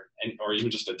paper or even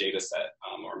just a data set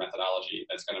or methodology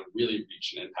that's going to really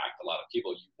reach and impact a lot of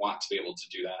people, you want to be able to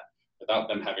do that without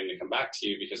them having to come back to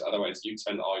you, because otherwise you'd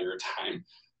spend all your time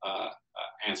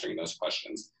answering those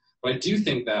questions. But I do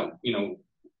think that, you know,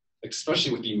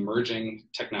 especially with the emerging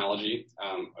technology,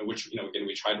 which, you know, again,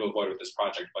 we tried to avoid with this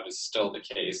project, but is still the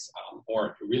case,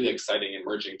 or really exciting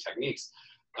emerging techniques,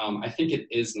 I think it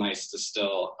is nice to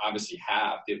still obviously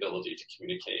have the ability to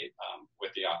communicate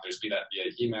with the authors, be that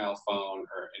via email, phone,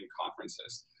 or in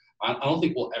conferences. I don't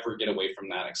think we'll ever get away from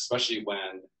that, especially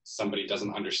when somebody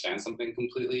doesn't understand something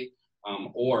completely,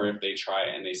 or if they try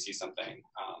and they see something,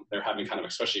 they're having kind of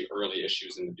especially early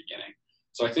issues in the beginning.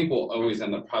 So I think we'll always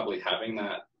end up probably having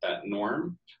that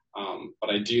norm, but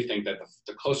I do think that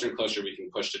the closer and closer we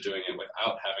can push to doing it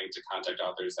without having to contact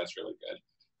authors, that's really good.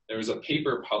 There was a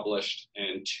paper published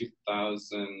in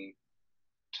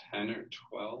 2010 or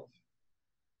 12,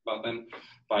 about then,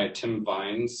 by Tim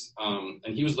Vines,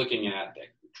 and he was looking at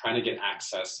trying to get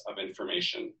access of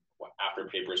information after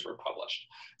papers were published.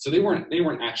 So they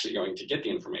weren't actually going to get the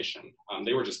information.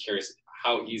 They were just curious,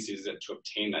 how easy is it to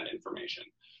obtain that information?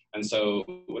 And so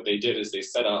what they did is they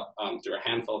set up through a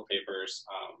handful of papers,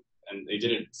 and they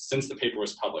did it since the paper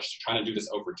was published, trying to do this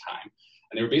over time.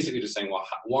 And they were basically just saying, well,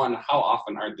 one, how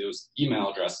often are those email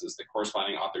addresses, the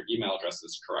corresponding author email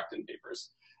addresses, correct in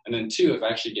papers? And then two, if I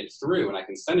actually get through and I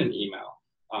can send an email,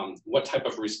 what type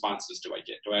of responses do I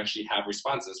get? Do I actually have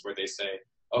responses where they say,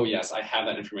 oh yes, I have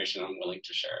that information, I'm willing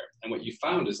to share it? And what you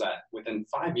found is that within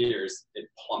 5 years, it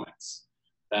plummets.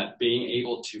 That being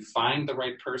able to find the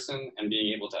right person and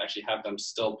being able to actually have them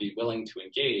still be willing to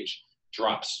engage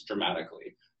drops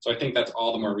dramatically. So I think that's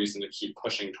all the more reason to keep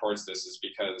pushing towards this, is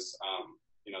because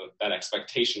you know, that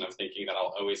expectation of thinking that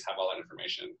I'll always have all that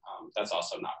information, that's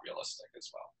also not realistic as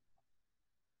well.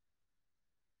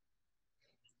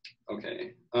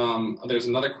 Okay, there's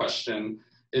another question.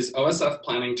 Is OSF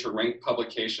planning to rank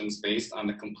publications based on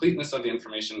the completeness of the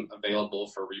information available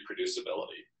for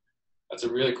reproducibility? That's a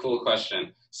really cool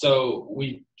question. So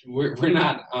we're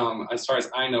not, as far as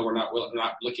I know, we're not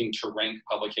looking to rank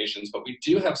publications, but we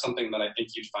do have something that I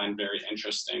think you'd find very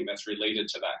interesting that's related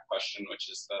to that question, which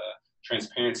is the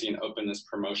Transparency and Openness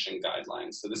Promotion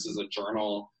Guidelines. So this is a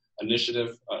journal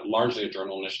initiative, largely a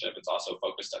journal initiative. It's also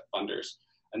focused at funders.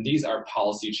 And these are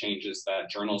policy changes that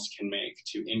journals can make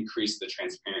to increase the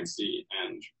transparency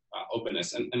and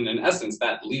openness. And in essence,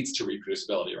 that leads to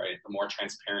reproducibility, right? The more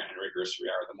transparent and rigorous we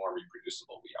are, the more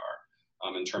reproducible we are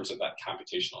in terms of that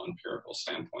computational empirical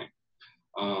standpoint.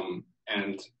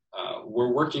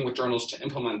 We're working with journals to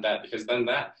implement that, because then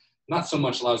that not so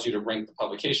much allows you to rank the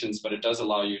publications, but it does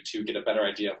allow you to get a better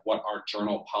idea of what are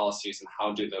journal policies and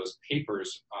how do those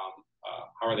papers,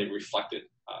 how are they reflected,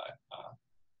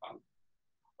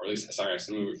 or at least, sorry, let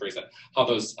me rephrase that, how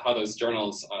those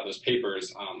journals, those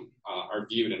papers are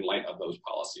viewed in light of those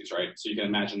policies, right? So you can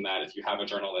imagine that if you have a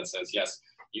journal that says, yes,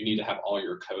 you need to have all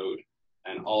your code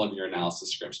and all of your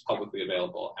analysis scripts publicly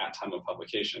available at time of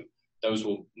publication, those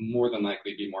will more than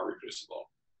likely be more reproducible.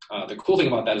 The cool thing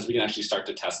about that is we can actually start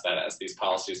to test that as these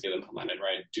policies get implemented,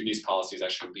 right? Do these policies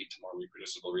actually lead to more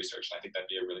reproducible research? And I think that'd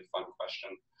be a really fun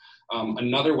question.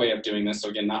 Another way of doing this, so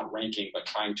again, not ranking, but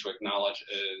trying to acknowledge,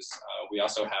 is we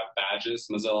also have badges.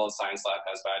 Mozilla Science Lab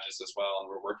has badges as well, and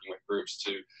we're working with groups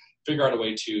to figure out a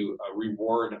way to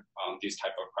reward these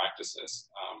type of practices.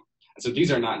 And so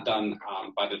these are not done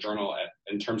by the journal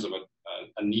in terms of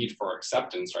a need for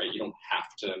acceptance, right? You don't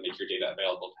have to make your data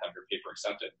available to have your paper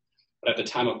accepted. But at the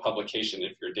time of publication,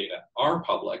 if your data are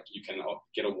public, you can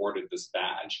get awarded this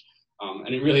badge.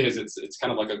 And it really is, it's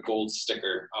kind of like a gold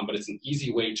sticker, but it's an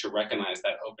easy way to recognize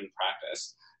that open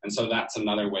practice. And so that's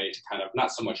another way to kind of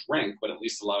not so much rank, but at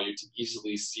least allow you to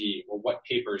easily see, well, what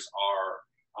papers are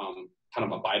kind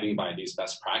of abiding by these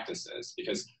best practices,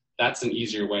 because that's an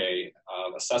easier way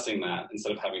of assessing that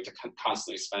instead of having to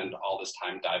constantly spend all this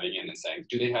time diving in and saying,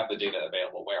 do they have the data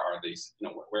available? Where are these? You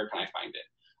know, where can I find it?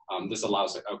 This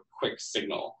allows a quick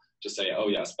signal to say, oh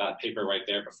yes, that paper right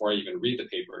there, before I even read the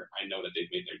paper, I know that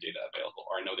they've made their data available,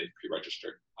 or I know they've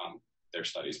pre-registered their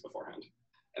studies beforehand.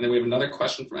 And then we have another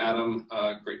question from Adam,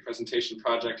 great presentation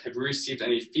project. Have you received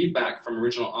any feedback from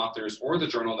original authors or the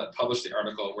journal that published the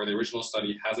article where the original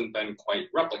study hasn't been quite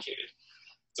replicated?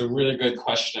 It's a really good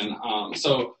question.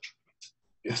 So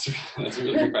that's a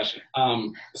really good question.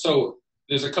 So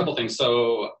there's a couple things.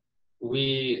 So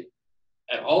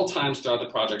at all times throughout the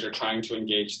project are trying to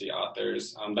engage the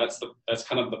authors. That's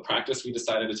kind of the practice we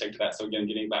decided to take to that. So again,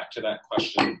 getting back to that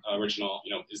question, original,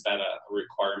 is that a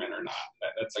requirement or not?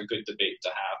 That's a good debate to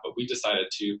have, but we decided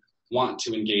to want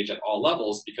to engage at all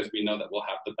levels because we know that we'll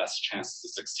have the best chance to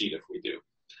succeed if we do.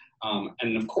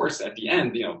 And of course, at the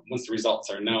end, once the results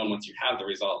are known, once you have the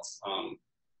results,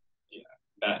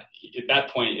 that at that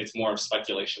point, it's more of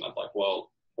speculation of like,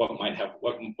 well, what might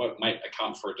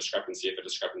account for a discrepancy if a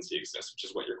discrepancy exists, which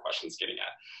is what your question is getting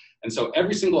at. And so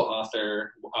every single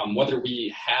author, whether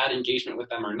we had engagement with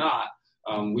them or not,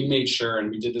 we made sure,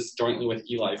 and we did this jointly with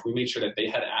eLife, we made sure that they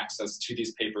had access to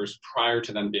these papers prior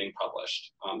to them being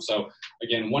published. So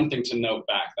again, one thing to note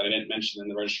back that I didn't mention in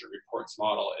the registered reports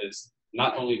model is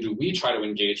not only do we try to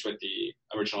engage with the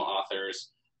original authors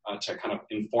to kind of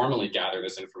informally gather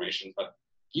this information, but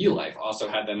eLife also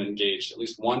had them engaged, at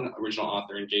least one original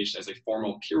author engaged as a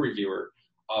formal peer reviewer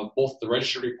of both the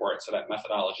registered report, so that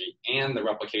methodology, and the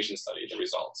replication study, the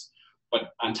results.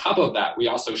 But on top of that, we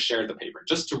also shared the paper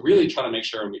just to really try to make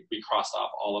sure we crossed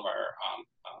off all of our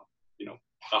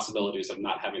possibilities of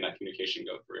not having that communication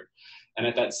go through. And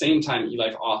at that same time,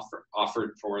 eLife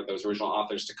offered for those original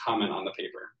authors to comment on the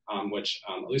paper, which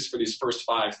at least for these first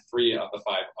 3 of the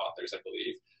 5 authors, I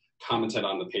believe, commented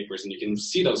on the papers. And you can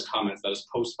see those comments, those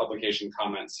post-publication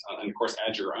comments, and of course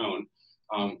add your own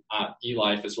at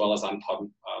eLife as well as on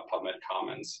PubMed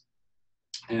Commons.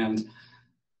 And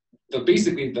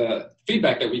basically the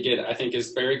feedback that we get, I think,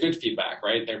 is very good feedback,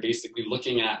 right? They're basically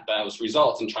looking at those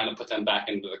results and trying to put them back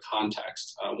into the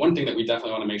context. One thing that we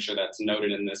definitely want to make sure that's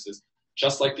noted in this is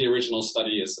just like the original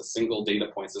study is a single data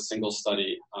point, it's a single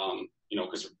study,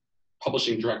 because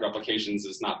publishing direct replications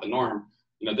is not the norm,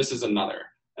 this is another.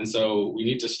 And so we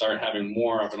need to start having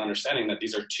more of an understanding that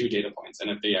these are 2 data points. And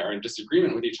if they are in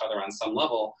disagreement with each other on some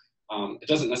level, it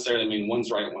doesn't necessarily mean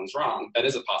one's right, one's wrong. That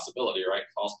is a possibility, right?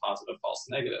 False positive, false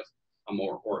negative,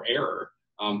 or error.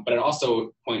 But it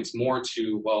also points more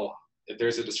to, well, if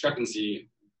there's a discrepancy,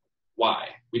 why?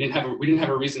 We didn't have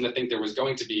a reason to think there was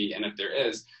going to be, and if there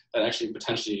is, that actually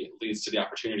potentially leads to the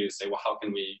opportunity to say, well, how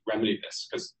can we remedy this?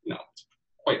 Because it's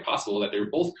quite possible that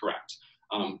they're both correct,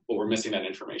 but we're missing that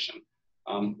information.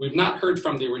 We've not heard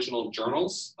from the original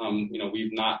journals.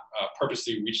 We've not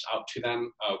purposely reached out to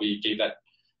them.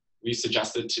 We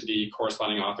suggested to the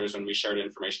corresponding authors when we shared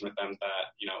information with them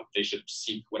that they should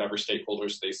seek whatever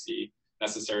stakeholders they see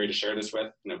necessary to share this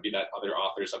with, be that other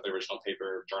authors of the original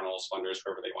paper, journals, funders,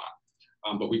 whoever they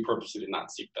want. But we purposely did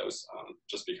not seek those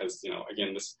just because,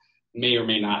 again, this may or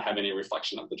may not have any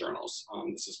reflection of the journals.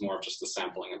 This is more of just a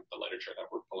sampling of the literature that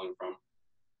we're pulling from.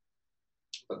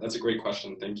 But that's a great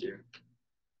question. Thank you.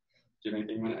 Do you have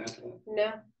anything you want to add to that?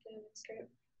 No, that's great.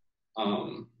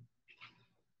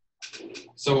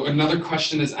 So another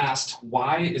question is asked,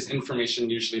 why is information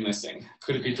usually missing?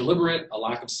 Could it be deliberate, a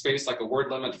lack of space, like a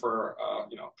word limit for a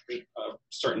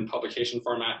certain publication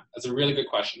format? That's a really good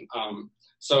question.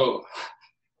 So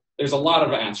there's a lot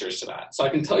of answers to that. So I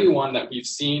can tell you one that we've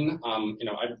seen,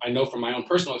 I know from my own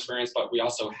personal experience, but we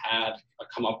also had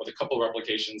come up with a couple of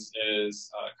replications is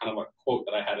kind of a quote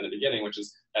that I had in the beginning, which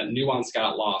is that nuance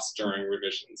got lost during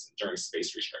revisions, during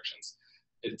space restrictions.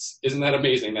 Isn't that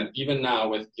amazing that even now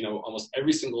with, almost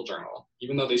every single journal,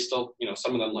 even though they still,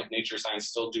 some of them like Nature Science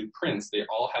still do prints, they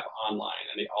all have online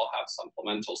and they all have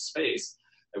supplemental space,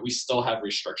 that we still have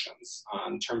restrictions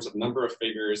in terms of number of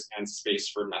figures and space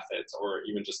for methods or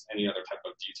even just any other type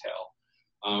of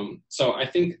detail. So I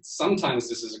think sometimes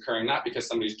this is occurring not because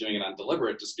somebody's doing it on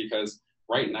deliberate, just because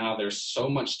right now there's so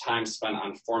much time spent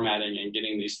on formatting and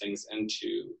getting these things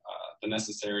into the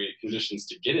necessary conditions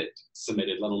to get it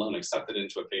submitted, let alone accepted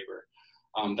into a paper,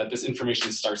 that this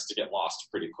information starts to get lost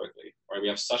pretty quickly. Right? We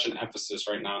have such an emphasis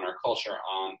right now in our culture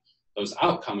on those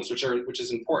outcomes, which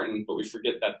is important, but we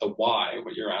forget that the why,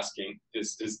 what you're asking,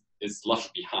 is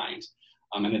left behind.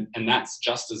 And that's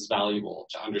just as valuable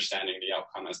to understanding the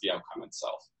outcome as the outcome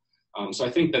itself. So I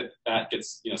think that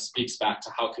gets, speaks back to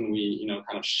how can we,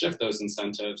 kind of shift those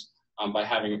incentives by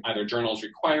having either journals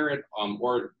require it,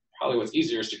 or probably what's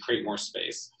easier is to create more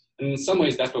space. And in some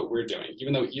ways, that's what we're doing.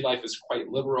 Even though eLife is quite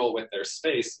liberal with their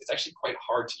space, it's actually quite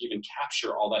hard to even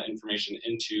capture all that information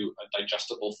into a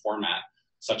digestible format,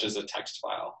 such as a text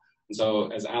file. And so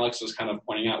as Alex was kind of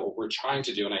pointing out, what we're trying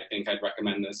to do, and I think I'd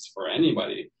recommend this for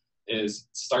anybody, is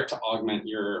start to augment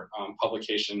your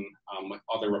publication with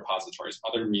other repositories,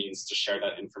 other means to share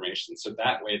that information. So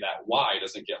that way that why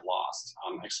doesn't get lost,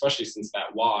 especially since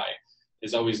that why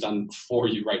is always done before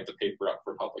you write the paper up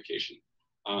for publication.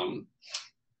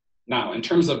 Now, in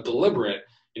terms of deliberate,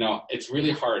 it's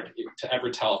really hard to ever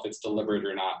tell if it's deliberate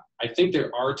or not. I think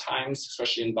there are times,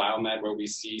 especially in biomed, where we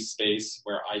see space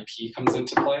where IP comes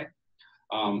into play.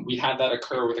 We had that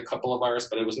occur with a couple of ours,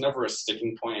 but it was never a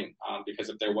sticking point because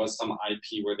if there was some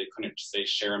IP where they couldn't, say,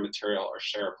 share a material or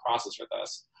share a process with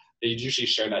us, they'd usually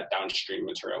share that downstream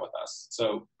material with us.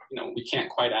 So, we can't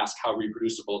quite ask how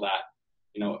reproducible that,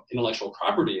 intellectual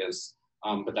property is,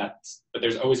 but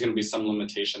there's always going to be some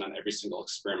limitation on every single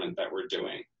experiment that we're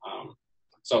doing.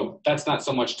 So that's not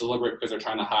so much deliberate because they're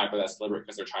trying to hide, but that's deliberate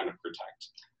because they're trying to protect.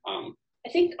 I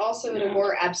think also in a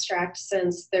more abstract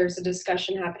sense, there's a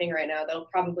discussion happening right now that'll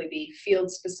probably be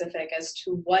field specific as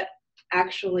to what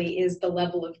actually is the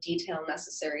level of detail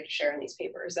necessary to share in these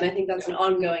papers. And I think that's an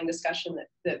ongoing discussion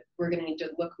that we're going to need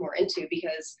to look more into,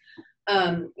 because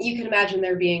you can imagine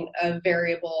there being a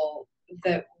variable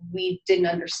that we didn't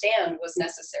understand was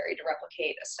necessary to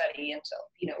replicate a study until,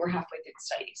 we're halfway through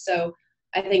the study. So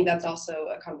I think that's also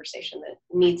a conversation that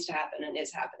needs to happen and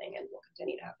is happening and will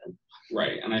continue to happen.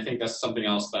 Right, and I think that's something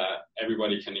else that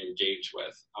everybody can engage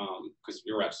with, because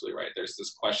you're absolutely right. There's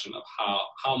this question of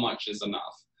how much is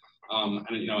enough. And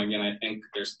again, I think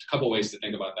there's a couple ways to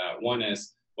think about that. One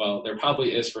is, well, there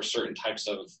probably is for certain types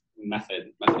of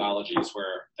methodologies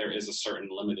where there is a certain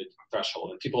limited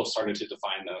threshold, and people have started to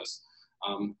define those.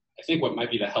 I think what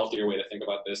might be the healthier way to think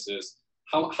about this is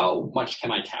how much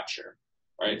can I capture?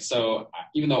 Right. So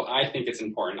even though I think it's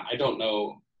important, I don't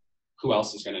know who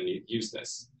else is going to use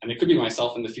this. And it could be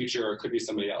myself in the future, or it could be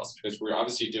somebody else, because we're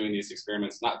obviously doing these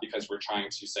experiments not because we're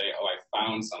trying to say, oh, I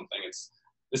found something.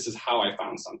 This is how I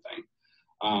found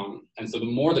something. And so the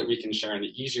more that we can share and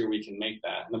the easier we can make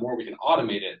that, and the more we can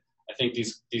automate it, I think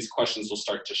these questions will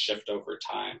start to shift over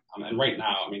time. And right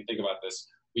now, think about this.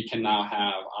 We can now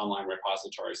have online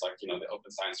repositories like, the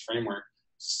Open Science Framework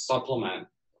supplement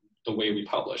the way we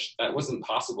publish. That wasn't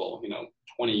possible,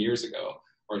 20 years ago,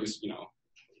 or at least,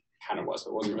 kind of was,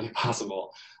 but it wasn't really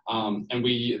possible. And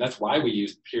that's why we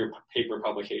used peer paper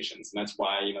publications. And that's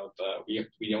why,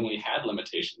 we only had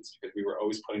limitations, because we were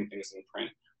always putting things in print.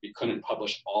 We couldn't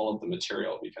publish all of the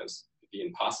material because it'd be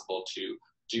impossible to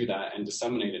do that and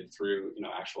disseminate it through,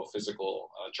 actual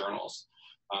physical journals.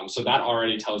 So that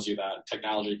already tells you that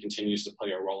technology continues to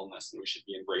play a role in this, and we should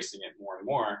be embracing it more and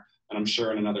more. And I'm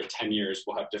sure in another 10 years,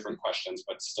 we'll have different questions,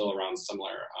 but still around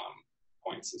similar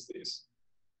points as these.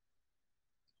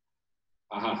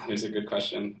 Here's a good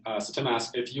question. So Tim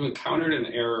asked, if you encountered an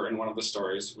error in one of the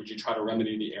stories, would you try to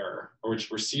remedy the error, or would you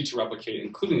proceed to replicate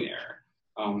including the error?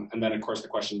 And then of course the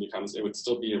question becomes, it would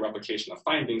still be a replication of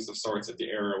findings of sorts if the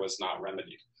error was not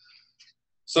remedied.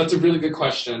 So that's a really good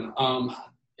question.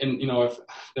 And if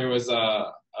there was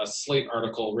a Slate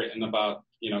article written about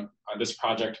this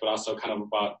project, but also kind of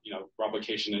about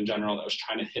replication in general that was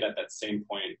trying to hit at that same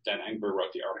point, Dan Engber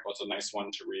wrote the article. It's a nice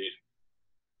one to read.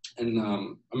 And I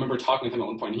remember talking with him at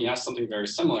one point. He asked something very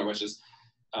similar, which is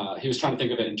he was trying to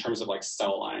think of it in terms of like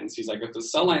cell lines. He's like, if the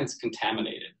cell line's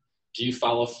contaminated, do you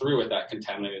follow through with that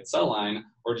contaminated cell line,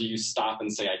 or do you stop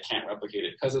and say I can't replicate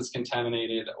it because it's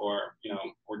contaminated, or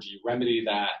do you remedy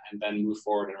that and then move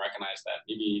forward and recognize that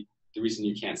maybe the reason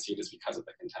you can't see it is because of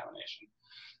the contamination?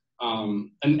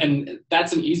 And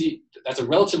that's a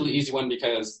relatively easy one,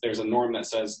 because there's a norm that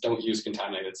says don't use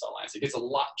contaminated cell lines. It gets a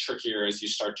lot trickier as you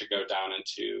start to go down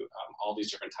into all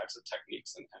these different types of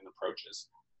techniques and approaches.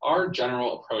 Our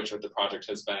general approach with the project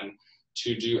has been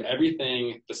to do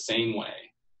everything the same way,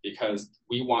 because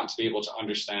we want to be able to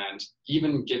understand,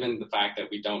 even given the fact that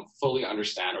we don't fully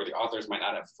understand, or the authors might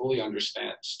not have fully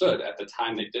understood at the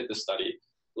time they did the study,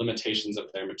 limitations of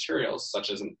their materials,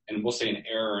 such as, and we'll say an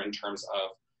error in terms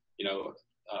of,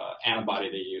 antibody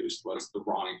they used was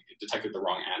detected the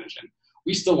wrong antigen.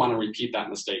 We still want to repeat that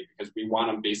mistake, because we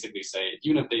want to basically say,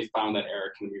 even if they found that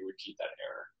error, can we repeat that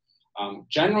error?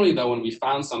 Generally though, when we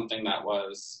found something that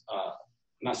was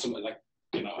not something like,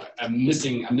 a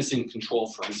missing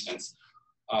control, for instance,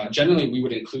 generally we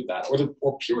would include that,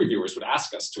 or peer reviewers would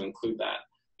ask us to include that,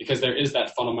 because there is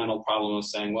that fundamental problem of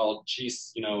saying, well,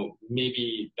 geez,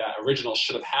 maybe that original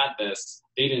should have had this,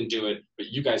 they didn't do it, but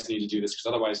you guys need to do this, because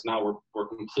otherwise now we're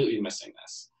completely missing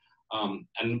this.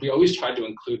 And we always try to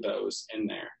include those in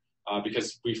there,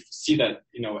 because we see that,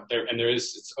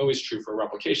 it's always true for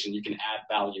replication. You can add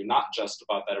value, not just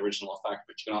about that original effect,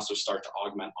 but you can also start to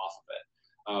augment off of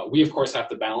it. We, of course, have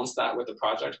to balance that with the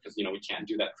project, because, we can't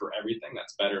do that for everything.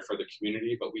 That's better for the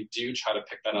community, but we do try to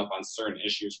pick that up on certain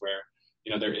issues where,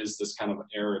 there is this kind of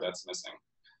error that's missing.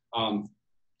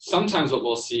 Sometimes what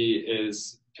we'll see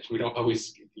is, we don't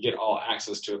always get all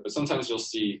access to it, but sometimes you'll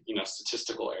see,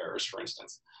 statistical errors, for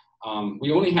instance.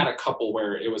 We only had a couple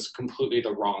where it was completely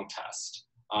the wrong test.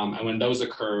 And when those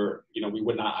occur, we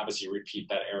would not obviously repeat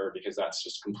that error because that's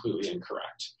just completely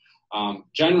incorrect.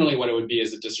 Generally, what it would be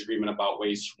is a disagreement about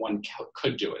ways one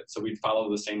could do it. So we'd follow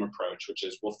the same approach, which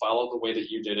is we'll follow the way that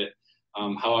you did it.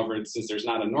 However, since there's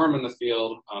not a norm in the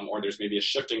field, or there's maybe a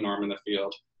shifting norm in the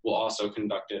field, we'll also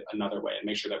conduct it another way and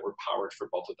make sure that we're powered for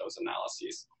both of those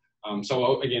analyses.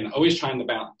 So again, always trying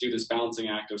to do this balancing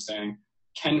act of saying,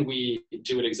 can we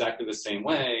do it exactly the same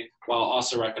way while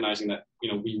also recognizing that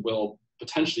we will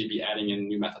potentially be adding in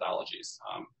new methodologies.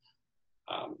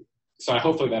 So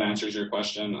hopefully that answers your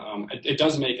question. It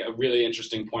does make a really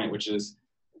interesting point, which is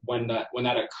when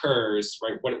that occurs,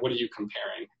 right? What are you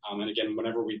comparing? And again,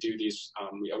 whenever we do these,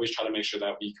 we always try to make sure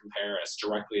that we compare as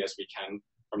directly as we can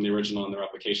from the original and the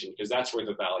replication, because that's where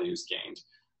the value is gained.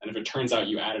 And if it turns out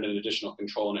you added an additional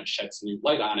control and it sheds new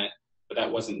light on it, but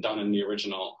that wasn't done in the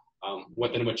original,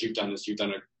 what you've done is you've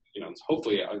done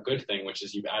hopefully a good thing, which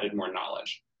is you've added more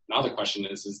knowledge. Now the question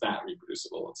is that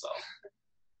reproducible itself?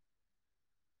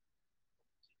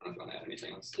 I don't know if you want to add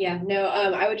anything else. Yeah, no,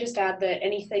 I would just add that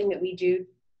anything that we do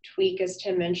tweak, as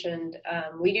Tim mentioned,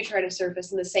 we do try to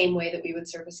surface in the same way that we would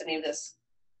surface any of these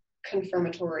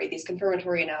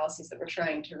confirmatory analyses that we're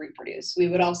trying to reproduce. We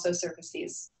would also surface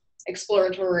these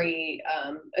exploratory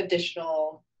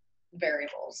additional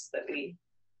variables that we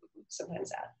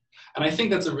sometimes add. And I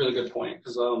think that's a really good point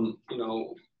because,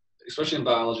 especially in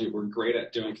biology, we're great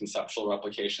at doing conceptual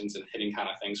replications and hitting kind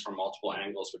of things from multiple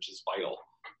angles, which is vital.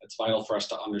 It's vital for us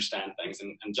to understand things.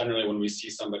 And generally, when we see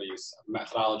somebody's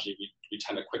methodology, we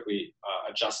tend to quickly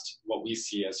adjust what we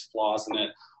see as flaws in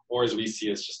it, or as we see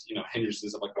as just,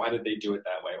 hindrances of like, why did they do it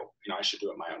that way? I should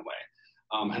do it my own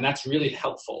way. And that's really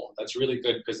helpful. That's really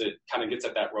good because it kind of gets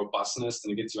at that robustness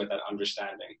and it gets you at that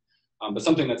understanding. But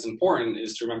something that's important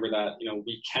is to remember that,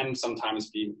 we can sometimes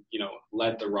be,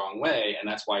 led the wrong way. And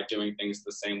that's why doing things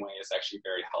the same way is actually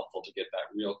very helpful to get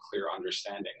that real clear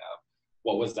understanding of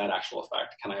what was that actual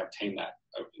effect? Can I obtain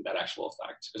that actual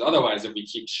effect? Because otherwise, if we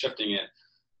keep shifting it,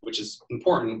 which is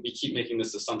important, we keep making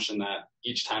this assumption that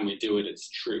each time we do it, it's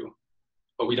true.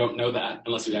 But we don't know that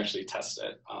unless we actually test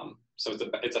it. So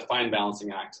it's a fine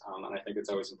balancing act. And I think it's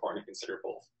always important to consider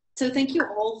both. So thank you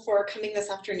all for coming this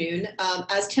afternoon.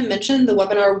 As Tim mentioned, the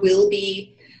webinar will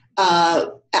be,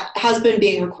 has been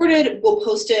being recorded. We'll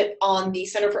post it on the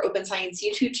Center for Open Science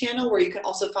YouTube channel, where you can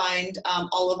also find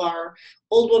all of our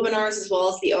old webinars, as well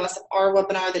as the OSFR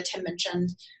webinar that Tim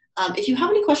mentioned. If you have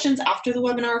any questions after the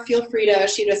webinar, feel free to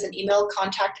shoot us an email,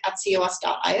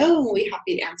 contact@cos.io, and we'll be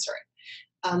happy to answer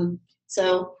it.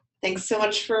 So thanks so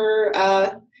much for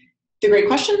the great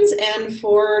questions and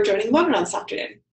for joining the webinar this afternoon.